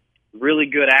SEC, really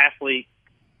good athlete,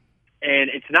 and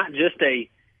it's not just a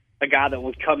guy that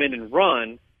would come in and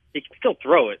run. He can still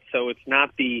throw it, so it's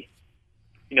not the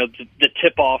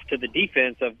tip-off to the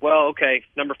defense of, well, okay,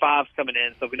 number 5's coming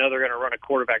in, so we know they're going to run a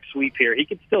quarterback sweep here. He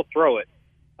can still throw it.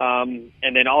 And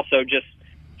then also just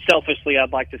selfishly,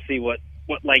 I'd like to see what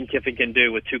Lane Kiffin can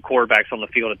do with two quarterbacks on the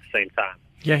field at the same time.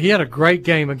 Yeah, he had a great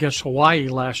game against Hawaii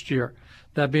last year,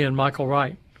 that being Michael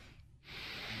Wright.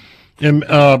 And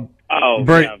Oh,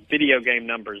 yeah, video game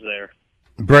numbers there.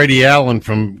 Brady Allen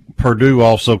from Purdue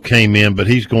also came in, but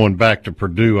he's going back to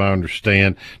Purdue, I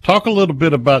understand. Talk a little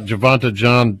bit about Javonte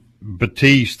John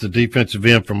Batiste, the defensive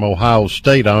end from Ohio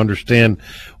State. I understand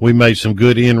we made some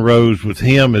good inroads with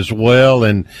him as well,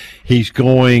 and he's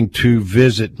going to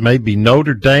visit maybe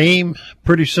Notre Dame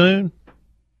pretty soon.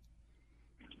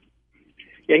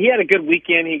 Yeah, he had a good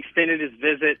weekend. He extended his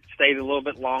visit, stayed a little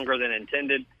bit longer than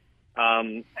intended.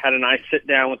 Had a nice sit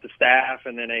down with the staff,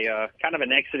 and then a kind of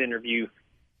an exit interview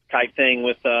type thing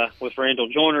with Randall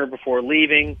Joyner before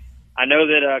leaving. I know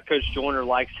that Coach Joyner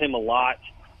likes him a lot,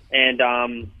 and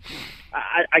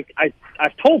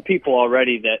I've told people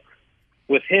already that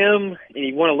with him, and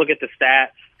you want to look at the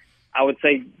stats, I would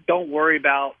say don't worry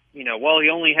about, he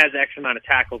only has X amount of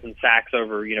tackles and sacks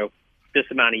over, this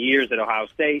amount of years at Ohio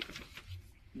State.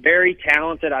 Very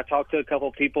talented. I talked to a couple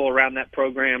of people around that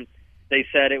program. They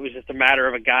said it was just a matter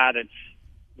of a guy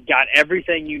that's got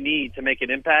everything you need to make an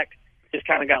impact, just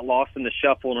kind of got lost in the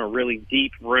shuffle in a really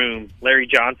deep room. Larry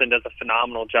Johnson does a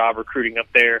phenomenal job recruiting up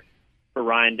there for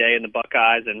Ryan Day and the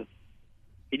Buckeyes, and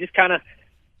he just kind of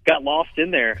got lost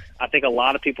in there. I think a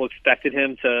lot of people expected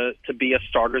him to be a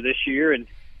starter this year, and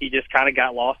he just kind of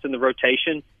got lost in the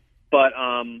rotation. But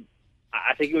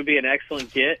I think it would be an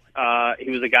excellent get.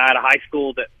 He was a guy at a high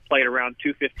school that played around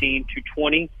 215,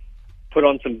 220, put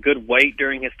on some good weight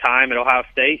during his time at Ohio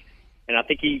State, and I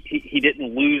think he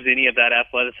didn't lose any of that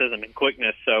athleticism and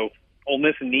quickness. So Ole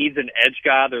Miss needs an edge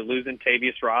guy. They're losing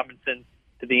Tavius Robinson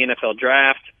to the NFL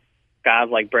draft. Guys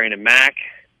like Brandon Mack,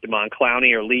 Damon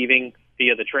Clowney are leaving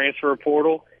via the transfer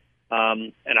portal,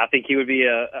 and I think he would be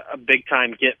a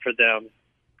big-time get for them.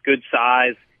 Good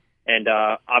size, and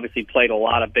obviously played a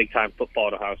lot of big-time football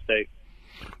at Ohio State.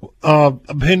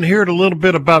 I've been hearing a little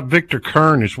bit about Victor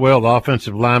Kern as well, the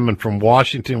offensive lineman from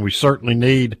Washington. We certainly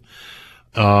need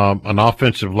an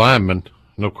offensive lineman,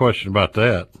 no question about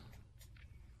that.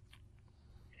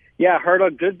 Yeah, I heard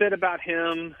a good bit about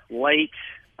him late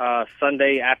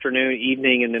Sunday afternoon,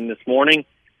 evening, and then this morning.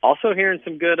 Also hearing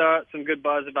some good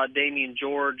buzz about Damian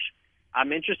George.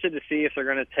 I'm interested to see if they're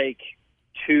going to take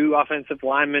two offensive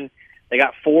linemen. They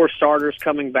got 4 starters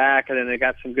coming back, and then they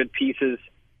got some good pieces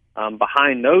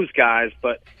behind those guys.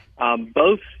 But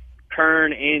both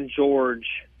Kern and George,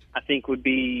 I think, would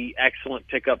be excellent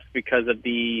pickups because of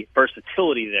the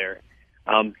versatility there.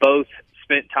 Both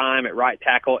spent time at right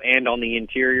tackle and on the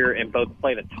interior, and both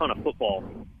played a ton of football.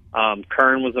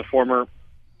 Kern was a former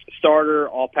starter,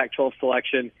 all Pac-12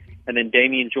 selection, and then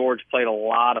Damian George played a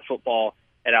lot of football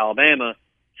at Alabama.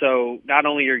 So not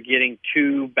only are you getting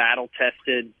 2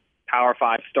 battle-tested Power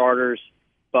 5 starters,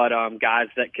 but guys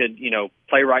that could,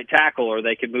 play right tackle, or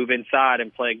they could move inside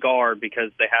and play guard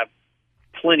because they have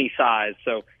plenty size.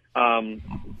 So I'm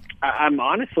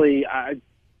honestly,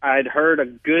 I'd heard a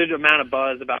good amount of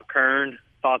buzz about Kern,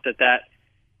 thought that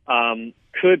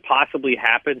could possibly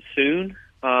happen soon,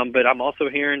 but I'm also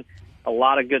hearing a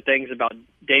lot of good things about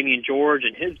Damian George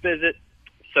and his visit.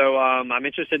 So I'm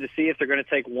interested to see if they're going to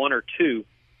take 1 or 2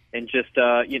 and just,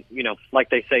 like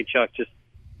they say, Chuck, just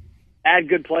add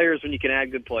good players when you can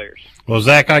add good players. Well,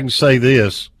 Zach, I can say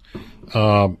this.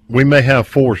 We may have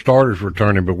 4 starters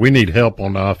returning, but we need help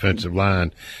on the offensive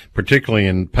line, particularly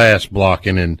in pass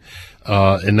blocking. And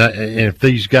if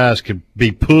these guys could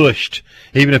be pushed,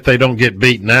 even if they don't get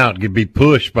beaten out, could be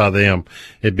pushed by them,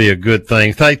 it'd be a good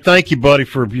thing. Thank you, buddy,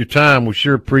 for your time. We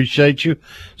sure appreciate you.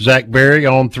 Zach Berry,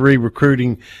 On3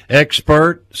 recruiting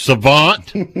expert,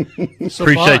 savant.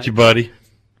 Appreciate you, buddy.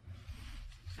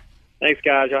 Thanks,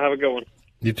 guys. Y'all have a good one.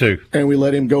 You too. And we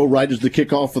let him go right as the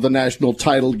kickoff for the national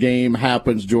title game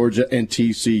happens. Georgia and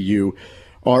TCU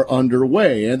are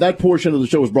underway. And that portion of the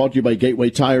show is brought to you by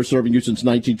Gateway Tire, serving you since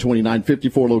 1929,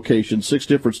 54 locations, 6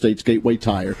 different states. Gateway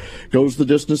Tire goes the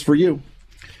distance for you.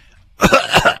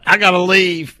 I got to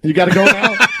leave. You got to go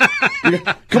now?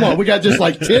 Come on, we got just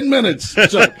like 10 minutes.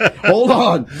 So hold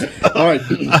on. All right.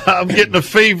 I'm getting a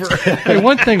fever. Hey,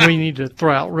 one thing we need to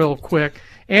throw out real quick.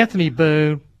 Anthony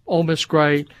Boone, Ole Miss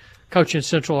great, coach in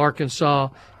Central Arkansas,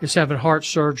 is having heart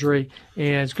surgery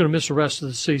and is going to miss the rest of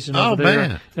the season over there.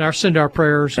 Man. And send our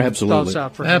prayers and thoughts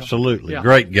out for him. Absolutely. Yeah.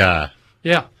 Great guy.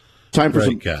 Yeah. Time for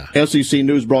some SEC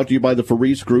news brought to you by the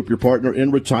Faris Group, your partner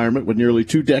in retirement with nearly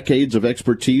 2 decades of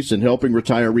expertise in helping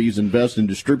retirees invest and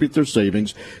distribute their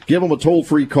savings. Give them a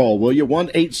toll-free call, will you?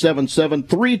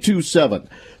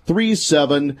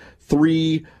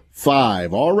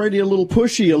 1-877-327-3735. Already a little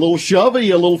pushy, a little shovey,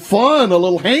 a little fun, a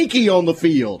little hanky on the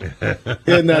field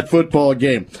in that football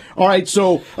game. All right,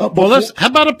 so how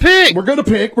about a pick? We're going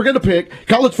to pick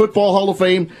College Football Hall of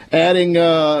Fame, adding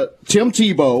Tim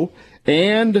Tebow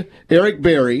and Eric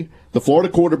Berry the Florida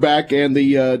quarterback and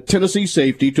the Tennessee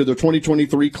safety to the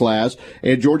 2023 class,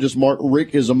 and Georgia's Mark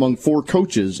Richt is among 4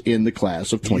 coaches in the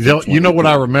class of 2023. You know what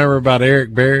I remember about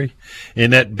Eric Berry?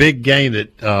 In that big game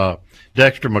that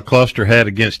Dexter McCluster had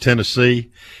against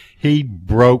Tennessee, he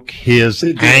broke his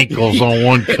ankles on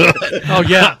one cut. Oh,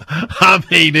 yeah. I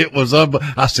mean, it was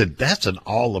I said, that's an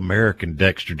All-American.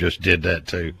 Dexter just did that,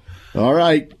 too. All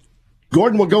right.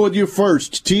 Gordon, we'll go with you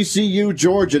first. TCU,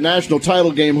 Georgia, national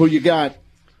title game. Who you got?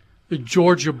 The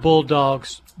Georgia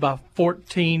Bulldogs by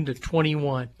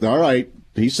 14-21. All right.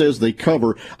 He says they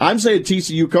cover. I'm saying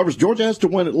TCU covers. Georgia has to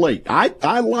win it late.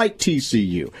 I like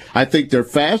TCU. I think they're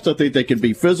fast. I think they can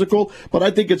be physical. But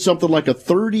I think it's something like a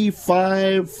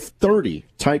 35-30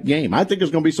 type game. I think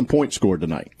there's going to be some points scored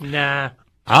tonight. Nah.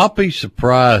 I'll be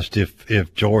surprised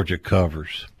if Georgia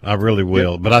covers. I really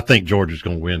will. Yep. But I think Georgia's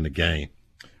going to win the game.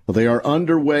 Well, they are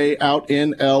underway out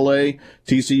in L.A.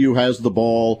 TCU has the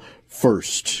ball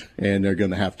first, and they're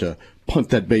going to have to punt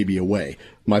that baby away.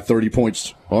 My 30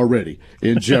 points already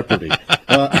in jeopardy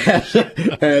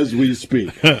as we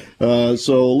speak. So a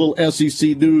little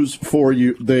SEC news for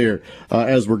you there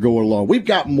as we're going along. We've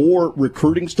got more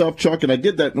recruiting stuff, Chuck, and I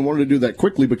did that and wanted to do that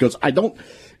quickly because I'm not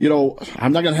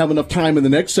going to have enough time in the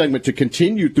next segment to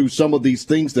continue through some of these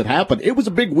things that happened. It was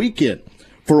a big weekend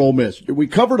for Ole Miss. We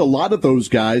covered a lot of those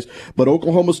guys, but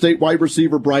Oklahoma State wide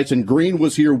receiver Bryson Green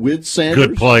was here with Sanders.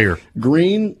 Good player.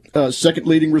 Green, second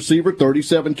leading receiver,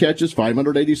 37 catches,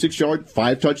 586 yards,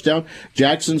 5 touchdowns.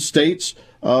 Jackson State's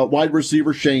wide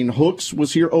receiver Shane Hooks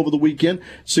was here over the weekend,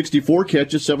 64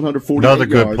 catches, 748 yards. Another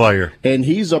good player. And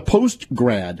he's a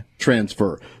post-grad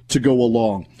transfer to go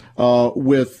along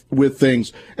with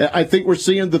things. I think we're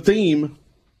seeing the theme,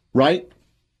 right?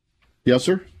 Yes,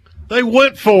 sir? They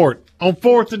went for it on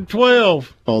 4th and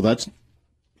 12. Oh, that's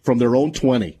from their own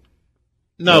 20.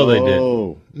 No, they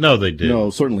didn't. No, they didn't. No,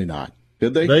 certainly not.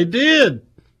 Did they? They did.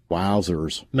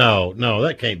 Wowzers. No,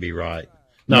 that can't be right.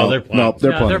 No, they're punting. No,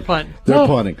 they're punting. They're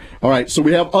punting. All right, so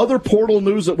we have other portal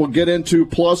news that we'll get into,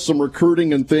 plus some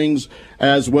recruiting and things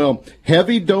as well.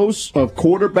 Heavy dose of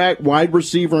quarterback, wide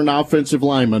receiver, and offensive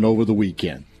lineman over the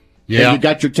weekend. Yeah. And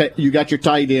you got your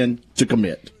tight end to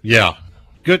commit. Yeah.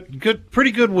 Good, pretty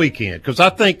good weekend, because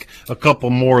I think a couple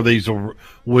more of these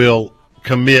will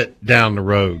commit down the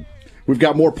road. We've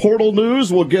got more portal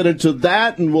news. We'll get into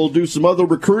that, and we'll do some other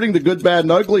recruiting, the good, bad,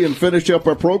 and ugly, and finish up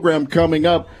our program coming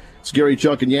up. It's Gary,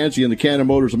 Chuck, and Yancey in the Cannon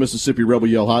Motors of Mississippi Rebel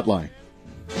Yell Hotline.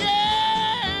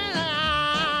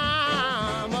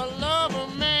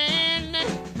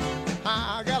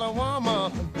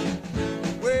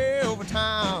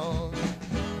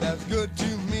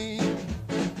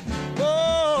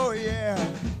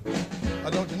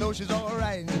 She's all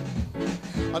right.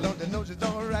 I don't know she's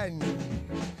all right.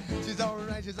 She's all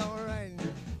right. She's all right.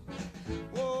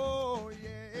 Oh,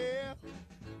 yeah.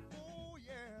 Oh,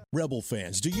 yeah. Rebel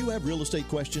fans, do you have real estate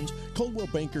questions? Coldwell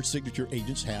Banker Signature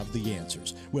agents have the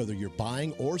answers. Whether you're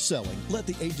buying or selling, let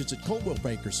the agents at Coldwell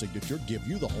Banker Signature give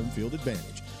you the home field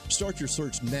advantage. Start your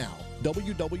search now.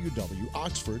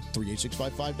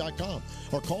 www.oxford38655.com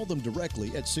or call them directly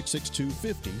at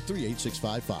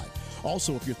 662-50-38655.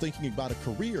 Also, if you're thinking about a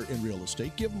career in real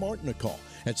estate, give Martin a call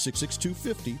at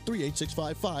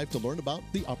 662-50-38655 to learn about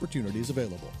the opportunities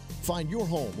available. Find your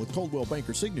home with Coldwell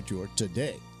Banker Signature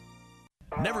today.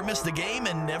 Never miss the game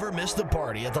and never miss the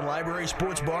party at the Library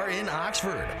Sports Bar in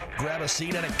Oxford. Grab a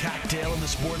seat and a cocktail in the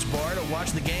sports bar to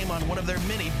watch the game on one of their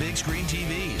many big screen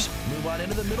TVs. Move on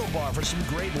into the middle bar for some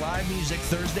great live music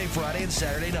Thursday, Friday, and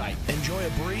Saturday night. Enjoy a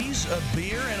breeze, a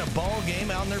beer, and a ball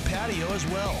game out in their patio as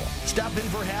well. Stop in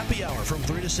for happy hour from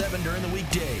 3 to 7 during the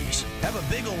weekdays. Have a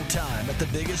big old time at the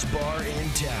biggest bar in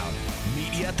town.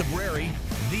 Meet you at the Brary,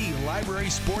 the Library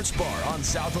Sports Bar on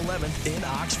South 11th in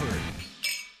Oxford.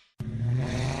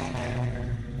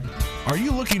 Are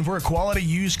you looking for a quality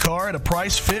used car at a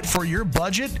price fit for your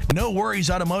budget? No Worries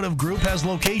Automotive Group has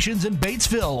locations in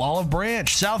Batesville, Olive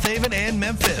Branch, South Haven, and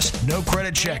Memphis. No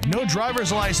credit check, no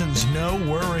driver's license, no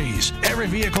worries. Every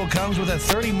vehicle comes with a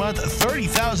 30-month,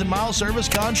 30,000-mile service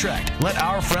contract. Let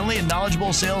our friendly and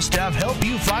knowledgeable sales staff help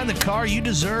you find the car you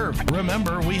deserve.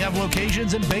 Remember, we have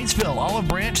locations in Batesville, Olive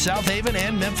Branch, South Haven,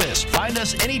 and Memphis. Find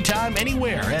us anytime,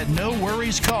 anywhere at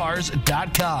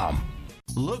NoWorriesCars.com.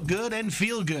 Look good and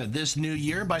feel good this new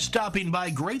year by stopping by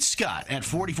Great Scott at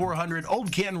 4400 Old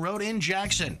Ken Road in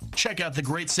Jackson. Check out the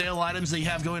great sale items they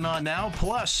have going on now,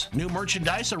 plus new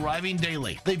merchandise arriving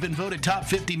daily. They've been voted top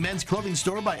 50 men's clothing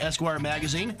store by Esquire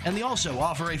magazine, and they also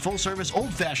offer a full-service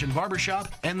old-fashioned barbershop,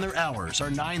 and their hours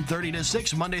are 9:30 to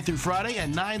 6 Monday through Friday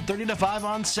and 9:30 to 5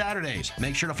 on Saturdays.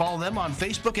 Make sure to follow them on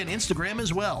Facebook and Instagram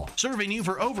as well. Serving you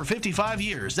for over 55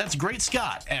 years, that's Great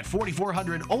Scott at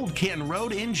 4400 Old Ken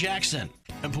Road in Jackson.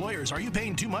 Employers, are you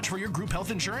paying too much for your group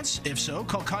health insurance? If so,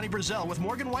 call Connie Brazel with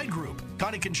Morgan White Group.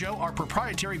 Connie can show our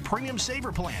proprietary Premium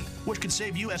Saver Plan, which could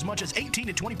save you as much as 18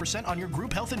 to 20% on your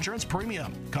group health insurance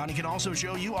premium. Connie can also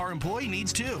show you our employee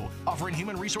needs too, offering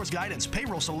human resource guidance,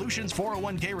 payroll solutions,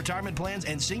 401k retirement plans,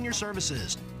 and senior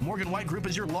services. Morgan White Group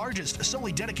is your largest,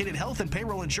 solely dedicated health and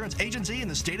payroll insurance agency in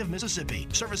the state of Mississippi,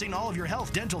 servicing all of your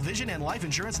health, dental, vision, and life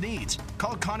insurance needs.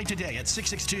 Call Connie today at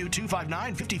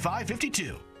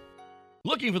 662-259-5552.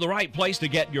 Looking for the right place to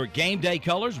get your game day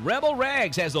colors? Rebel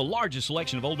Rags has the largest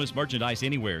selection of Ole Miss merchandise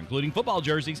anywhere, including football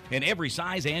jerseys in every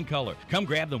size and color. Come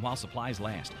grab them while supplies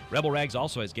last. Rebel Rags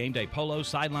also has game day polos,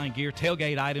 sideline gear,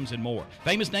 tailgate items, and more.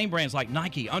 Famous name brands like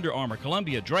Nike, Under Armour,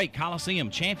 Columbia, Drake, Coliseum,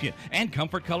 Champion, and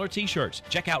Comfort Color t-shirts.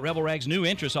 Check out Rebel Rags' new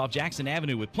entrance off Jackson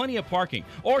Avenue with plenty of parking,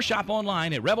 or shop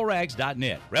online at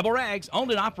rebelrags.net. Rebel Rags, owned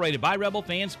and operated by Rebel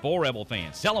fans for Rebel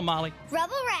fans. Tell them, Molly.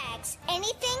 Rebel Rags,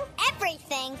 anything,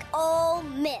 everything, Ole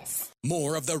Miss.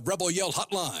 More of the Rebel Yell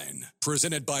Hotline,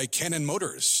 presented by Cannon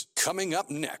Motors, coming up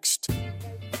next.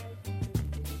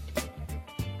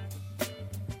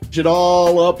 It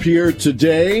all up here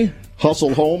today.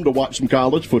 Hustle home to watch some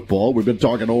college football. We've been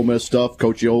talking Ole Miss stuff.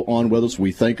 Coach Yo on with us.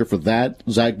 We thank her for that.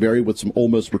 Zach Berry with some Ole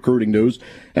Miss recruiting news.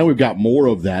 And we've got more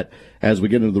of that as we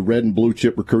get into the red and blue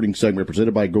chip recruiting segment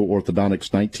presented by Go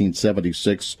Orthodontics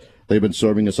 1976. They've been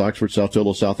serving us Oxford, South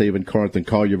Tillow, South Haven, Corinth, and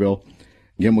Collierville.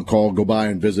 Give them a call. Go by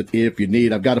and visit if you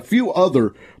need. I've got a few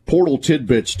other portal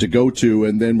tidbits to go to,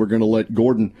 and then we're going to let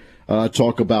Gordon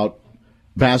talk about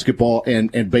basketball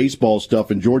and baseball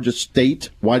stuff. In Georgia State,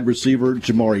 wide receiver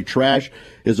Jamari Trash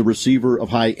is a receiver of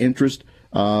high interest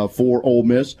for Ole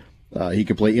Miss. He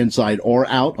can play inside or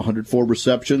out, 104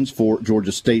 receptions for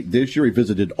Georgia State this year. He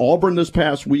visited Auburn this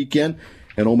past weekend,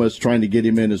 and Ole Miss trying to get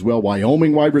him in as well.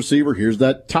 Wyoming wide receiver, here's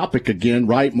that topic again,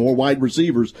 right? More wide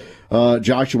receivers.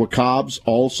 Joshua Cobbs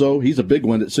also, he's a big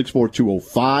one at 6'4",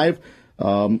 205.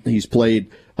 He's played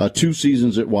 2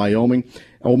 seasons at Wyoming.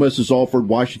 Ole Miss has offered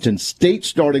Washington State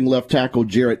starting left tackle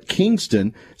Jarrett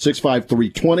Kingston, 6'5",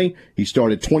 320. He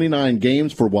started 29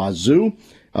 games for Wazoo.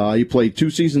 He played 2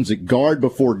 seasons at guard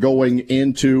before going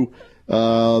into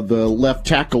the left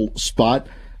tackle spot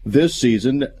this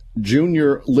season.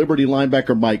 Junior Liberty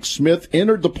linebacker Mike Smith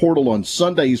entered the portal on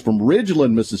Sunday. He's from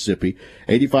Ridgeland, Mississippi.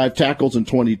 85 tackles in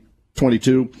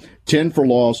 2022, 10 for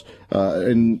loss.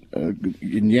 In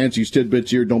Yancey's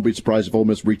tidbits here, don't be surprised if Ole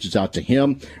Miss reaches out to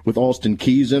him, with Austin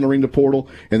Keys entering the portal.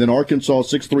 And then Arkansas,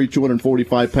 6'3",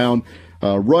 245-pound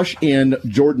rush in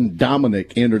Jordan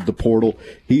Dominic entered the portal.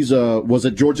 He's was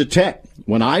at Georgia Tech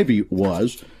when Ivy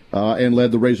was, and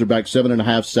led the Razorbacks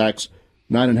 7.5 sacks,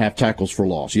 9.5 tackles for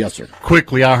loss. Yes, sir.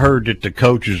 Quickly, I heard that the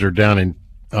coaches are down in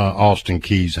Austin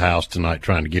Keys' house tonight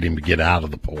trying to get him to get out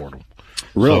of the portal.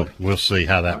 Really? So we'll see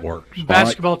how that works.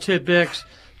 Basketball tidbits.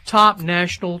 Top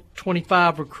national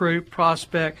 25 recruit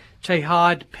prospect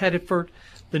Tehad Pettiford,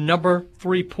 the number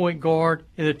 3 point guard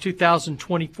in the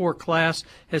 2024 class,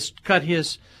 has cut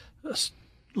his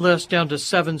list down to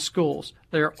 7 schools.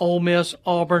 They're Ole Miss,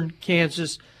 Auburn,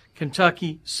 Kansas,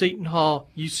 Kentucky, Seton Hall,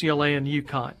 UCLA, and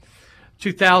UConn.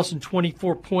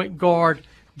 2024 point guard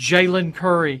Jalen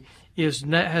Curry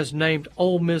has named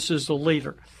Ole Miss as the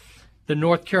leader. The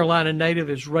North Carolina native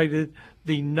is rated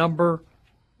the number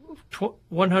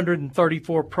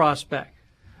 134 prospect.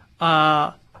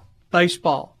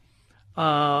 Baseball.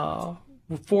 4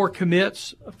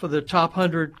 commits for the top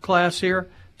 100 class here,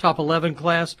 top 11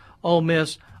 class. Ole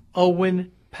Miss,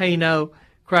 Owen Pano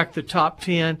cracked the top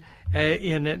 10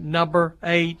 in at number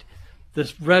 8.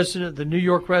 The New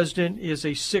York resident, is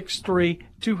a 6'3",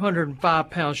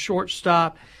 205-pound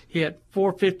shortstop. He had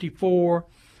 .454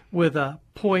 with a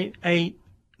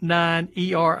 .89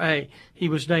 ERA. He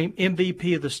was named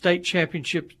MVP of the state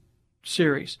championship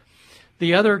series.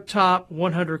 The other top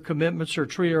 100 commitments are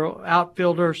trio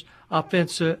outfielders,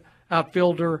 offensive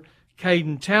outfielder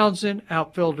Caden Townsend,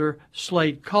 outfielder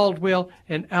Slade Caldwell,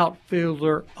 and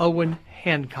outfielder Owen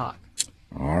Hancock.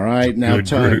 All right, now Good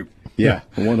time. Group. Yeah,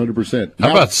 100%.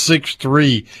 How about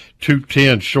 6'3",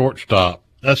 210 shortstop?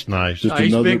 That's nice. Just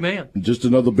he's another, a big man. Just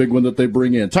another big one that they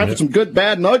bring in. Time for some good,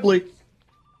 bad, and ugly.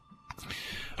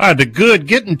 All right, the good,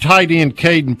 getting tight end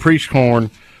Caden Prieskorn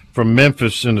from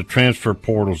Memphis in the transfer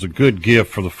portal is a good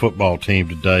gift for the football team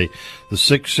today. The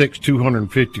 6'6",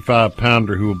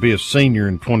 255-pounder who will be a senior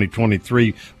in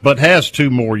 2023 but has 2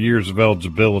 more years of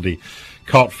eligibility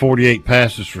caught 48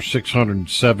 passes for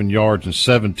 607 yards and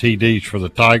 7 TDs for the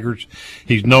Tigers.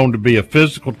 He's known to be a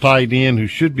physical tight end who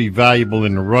should be valuable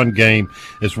in the run game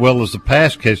as well as the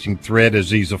pass-catching threat,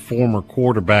 as he's a former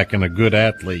quarterback and a good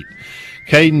athlete.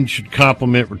 Caden should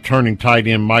complement returning tight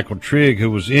end Michael Trigg,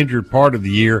 who was injured part of the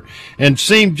year and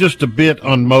seemed just a bit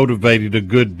unmotivated a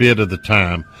good bit of the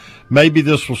time. Maybe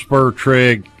this will spur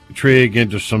Trigg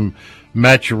into some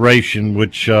maturation,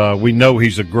 which we know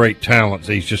he's a great talent.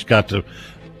 He's just got to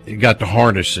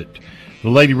harness it. The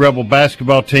Lady Rebel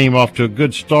basketball team off to a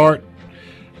good start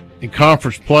in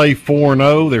conference play,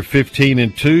 4-0. They're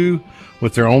 15-2,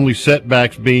 with their only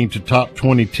setbacks being to top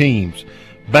 20 teams.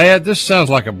 Bad. This sounds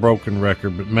like a broken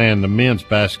record, but man, the men's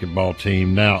basketball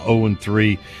team now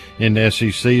 0-3 in the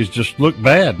SEC has just looked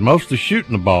bad, mostly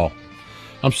shooting the ball.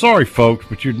 I'm sorry, folks,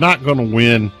 but you're not going to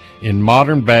win in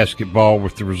modern basketball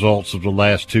with the results of the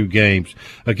last 2 games.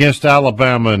 Against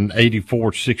Alabama, an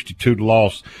 84-62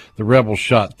 loss, the Rebels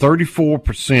shot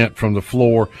 34% from the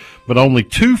floor, but only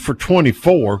 2 for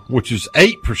 24, which is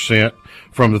 8%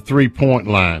 from the 3-point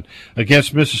line.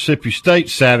 Against Mississippi State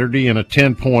Saturday in a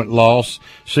 10-point loss,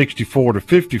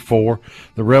 64-54,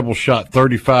 the Rebels shot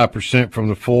 35% from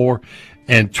the floor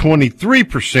and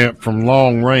 23% from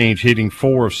long range, hitting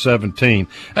 4 of 17.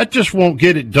 That just won't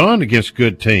get it done against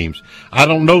good teams. I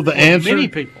don't know the answer, many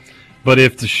people. But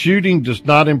if the shooting does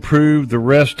not improve, the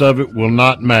rest of it will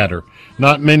not matter.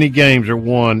 Not many games are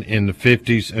won in the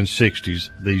 50s and 60s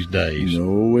these days.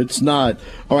 No, it's not.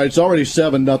 All right, it's already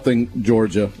 7-0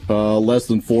 Georgia, less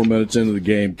than 4 minutes into the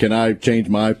game. Can I change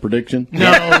my prediction?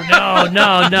 No.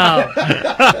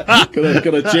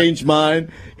 Can I change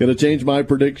mine? Can I change my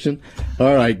prediction?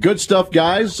 All right, good stuff,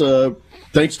 guys.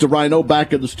 Thanks to Rhino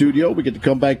back in the studio. We get to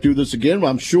come back do this again.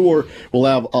 I'm sure we'll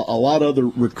have a lot of other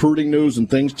recruiting news and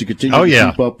things to continue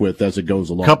to keep up with as it goes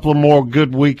along. A couple of more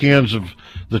good weekends of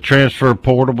the transfer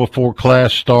portal before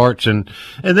class starts. And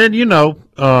then, you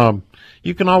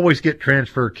can always get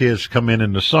transfer kids to come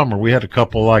in the summer. We had a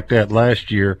couple like that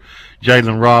last year.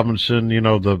 Jalen Robinson,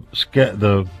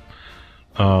 the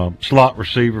slot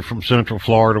receiver from Central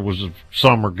Florida was a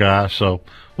summer guy. So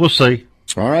we'll see.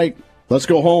 All right, let's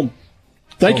go home.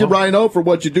 Thank you, Rhino, for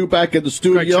what you do back in the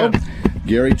studio.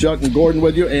 Gary, Chuck, and Gordon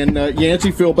with you. And Yancey,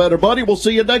 feel better, buddy. We'll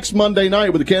see you next Monday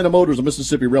night with the Cannon Motors of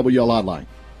Mississippi Rebel Yell Hotline.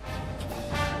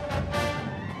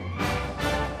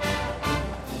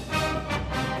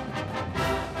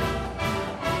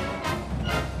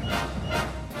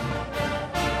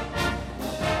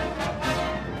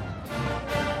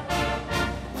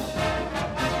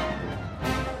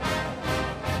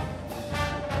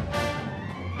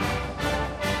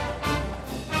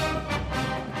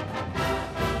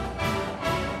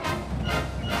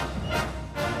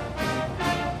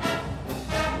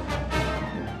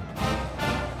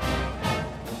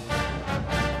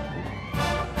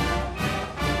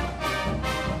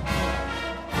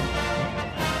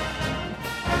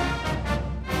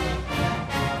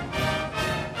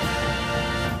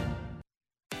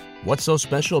 What's so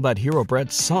special about Hero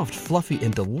Bread's soft, fluffy,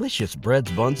 and delicious breads,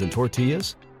 buns, and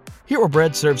tortillas? Hero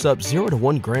Bread serves up 0 to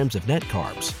 1 grams of net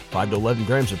carbs, 5 to 11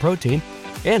 grams of protein,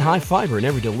 and high fiber in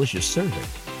every delicious serving.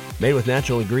 Made with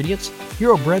natural ingredients,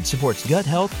 Hero Bread supports gut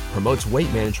health, promotes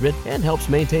weight management, and helps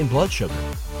maintain blood sugar.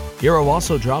 Hero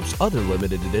also drops other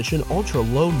limited edition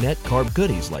ultra-low net carb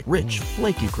goodies like rich,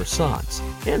 flaky croissants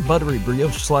and buttery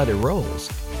brioche slider rolls.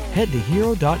 Head to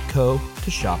hero.co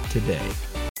to shop today.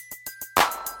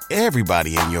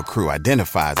 Everybody in your crew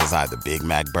identifies as either Big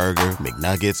Mac Burger,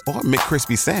 McNuggets, or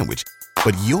McCrispy Sandwich.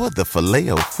 But you're the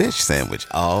Filet-O-Fish Sandwich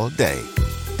all day.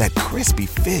 That crispy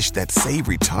fish, that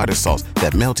savory tartar sauce,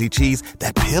 that melty cheese,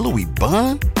 that pillowy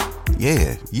bun.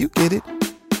 Yeah, you get it.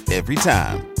 Every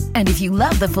time. And if you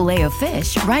love the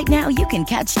Filet-O-Fish, right now you can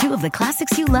catch 2 of the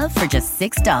classics you love for just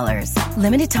 $6.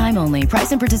 Limited time only.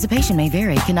 Price and participation may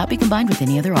vary. Cannot be combined with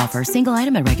any other offer. Single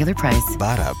item at regular price.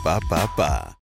 Ba-da-ba-ba-ba.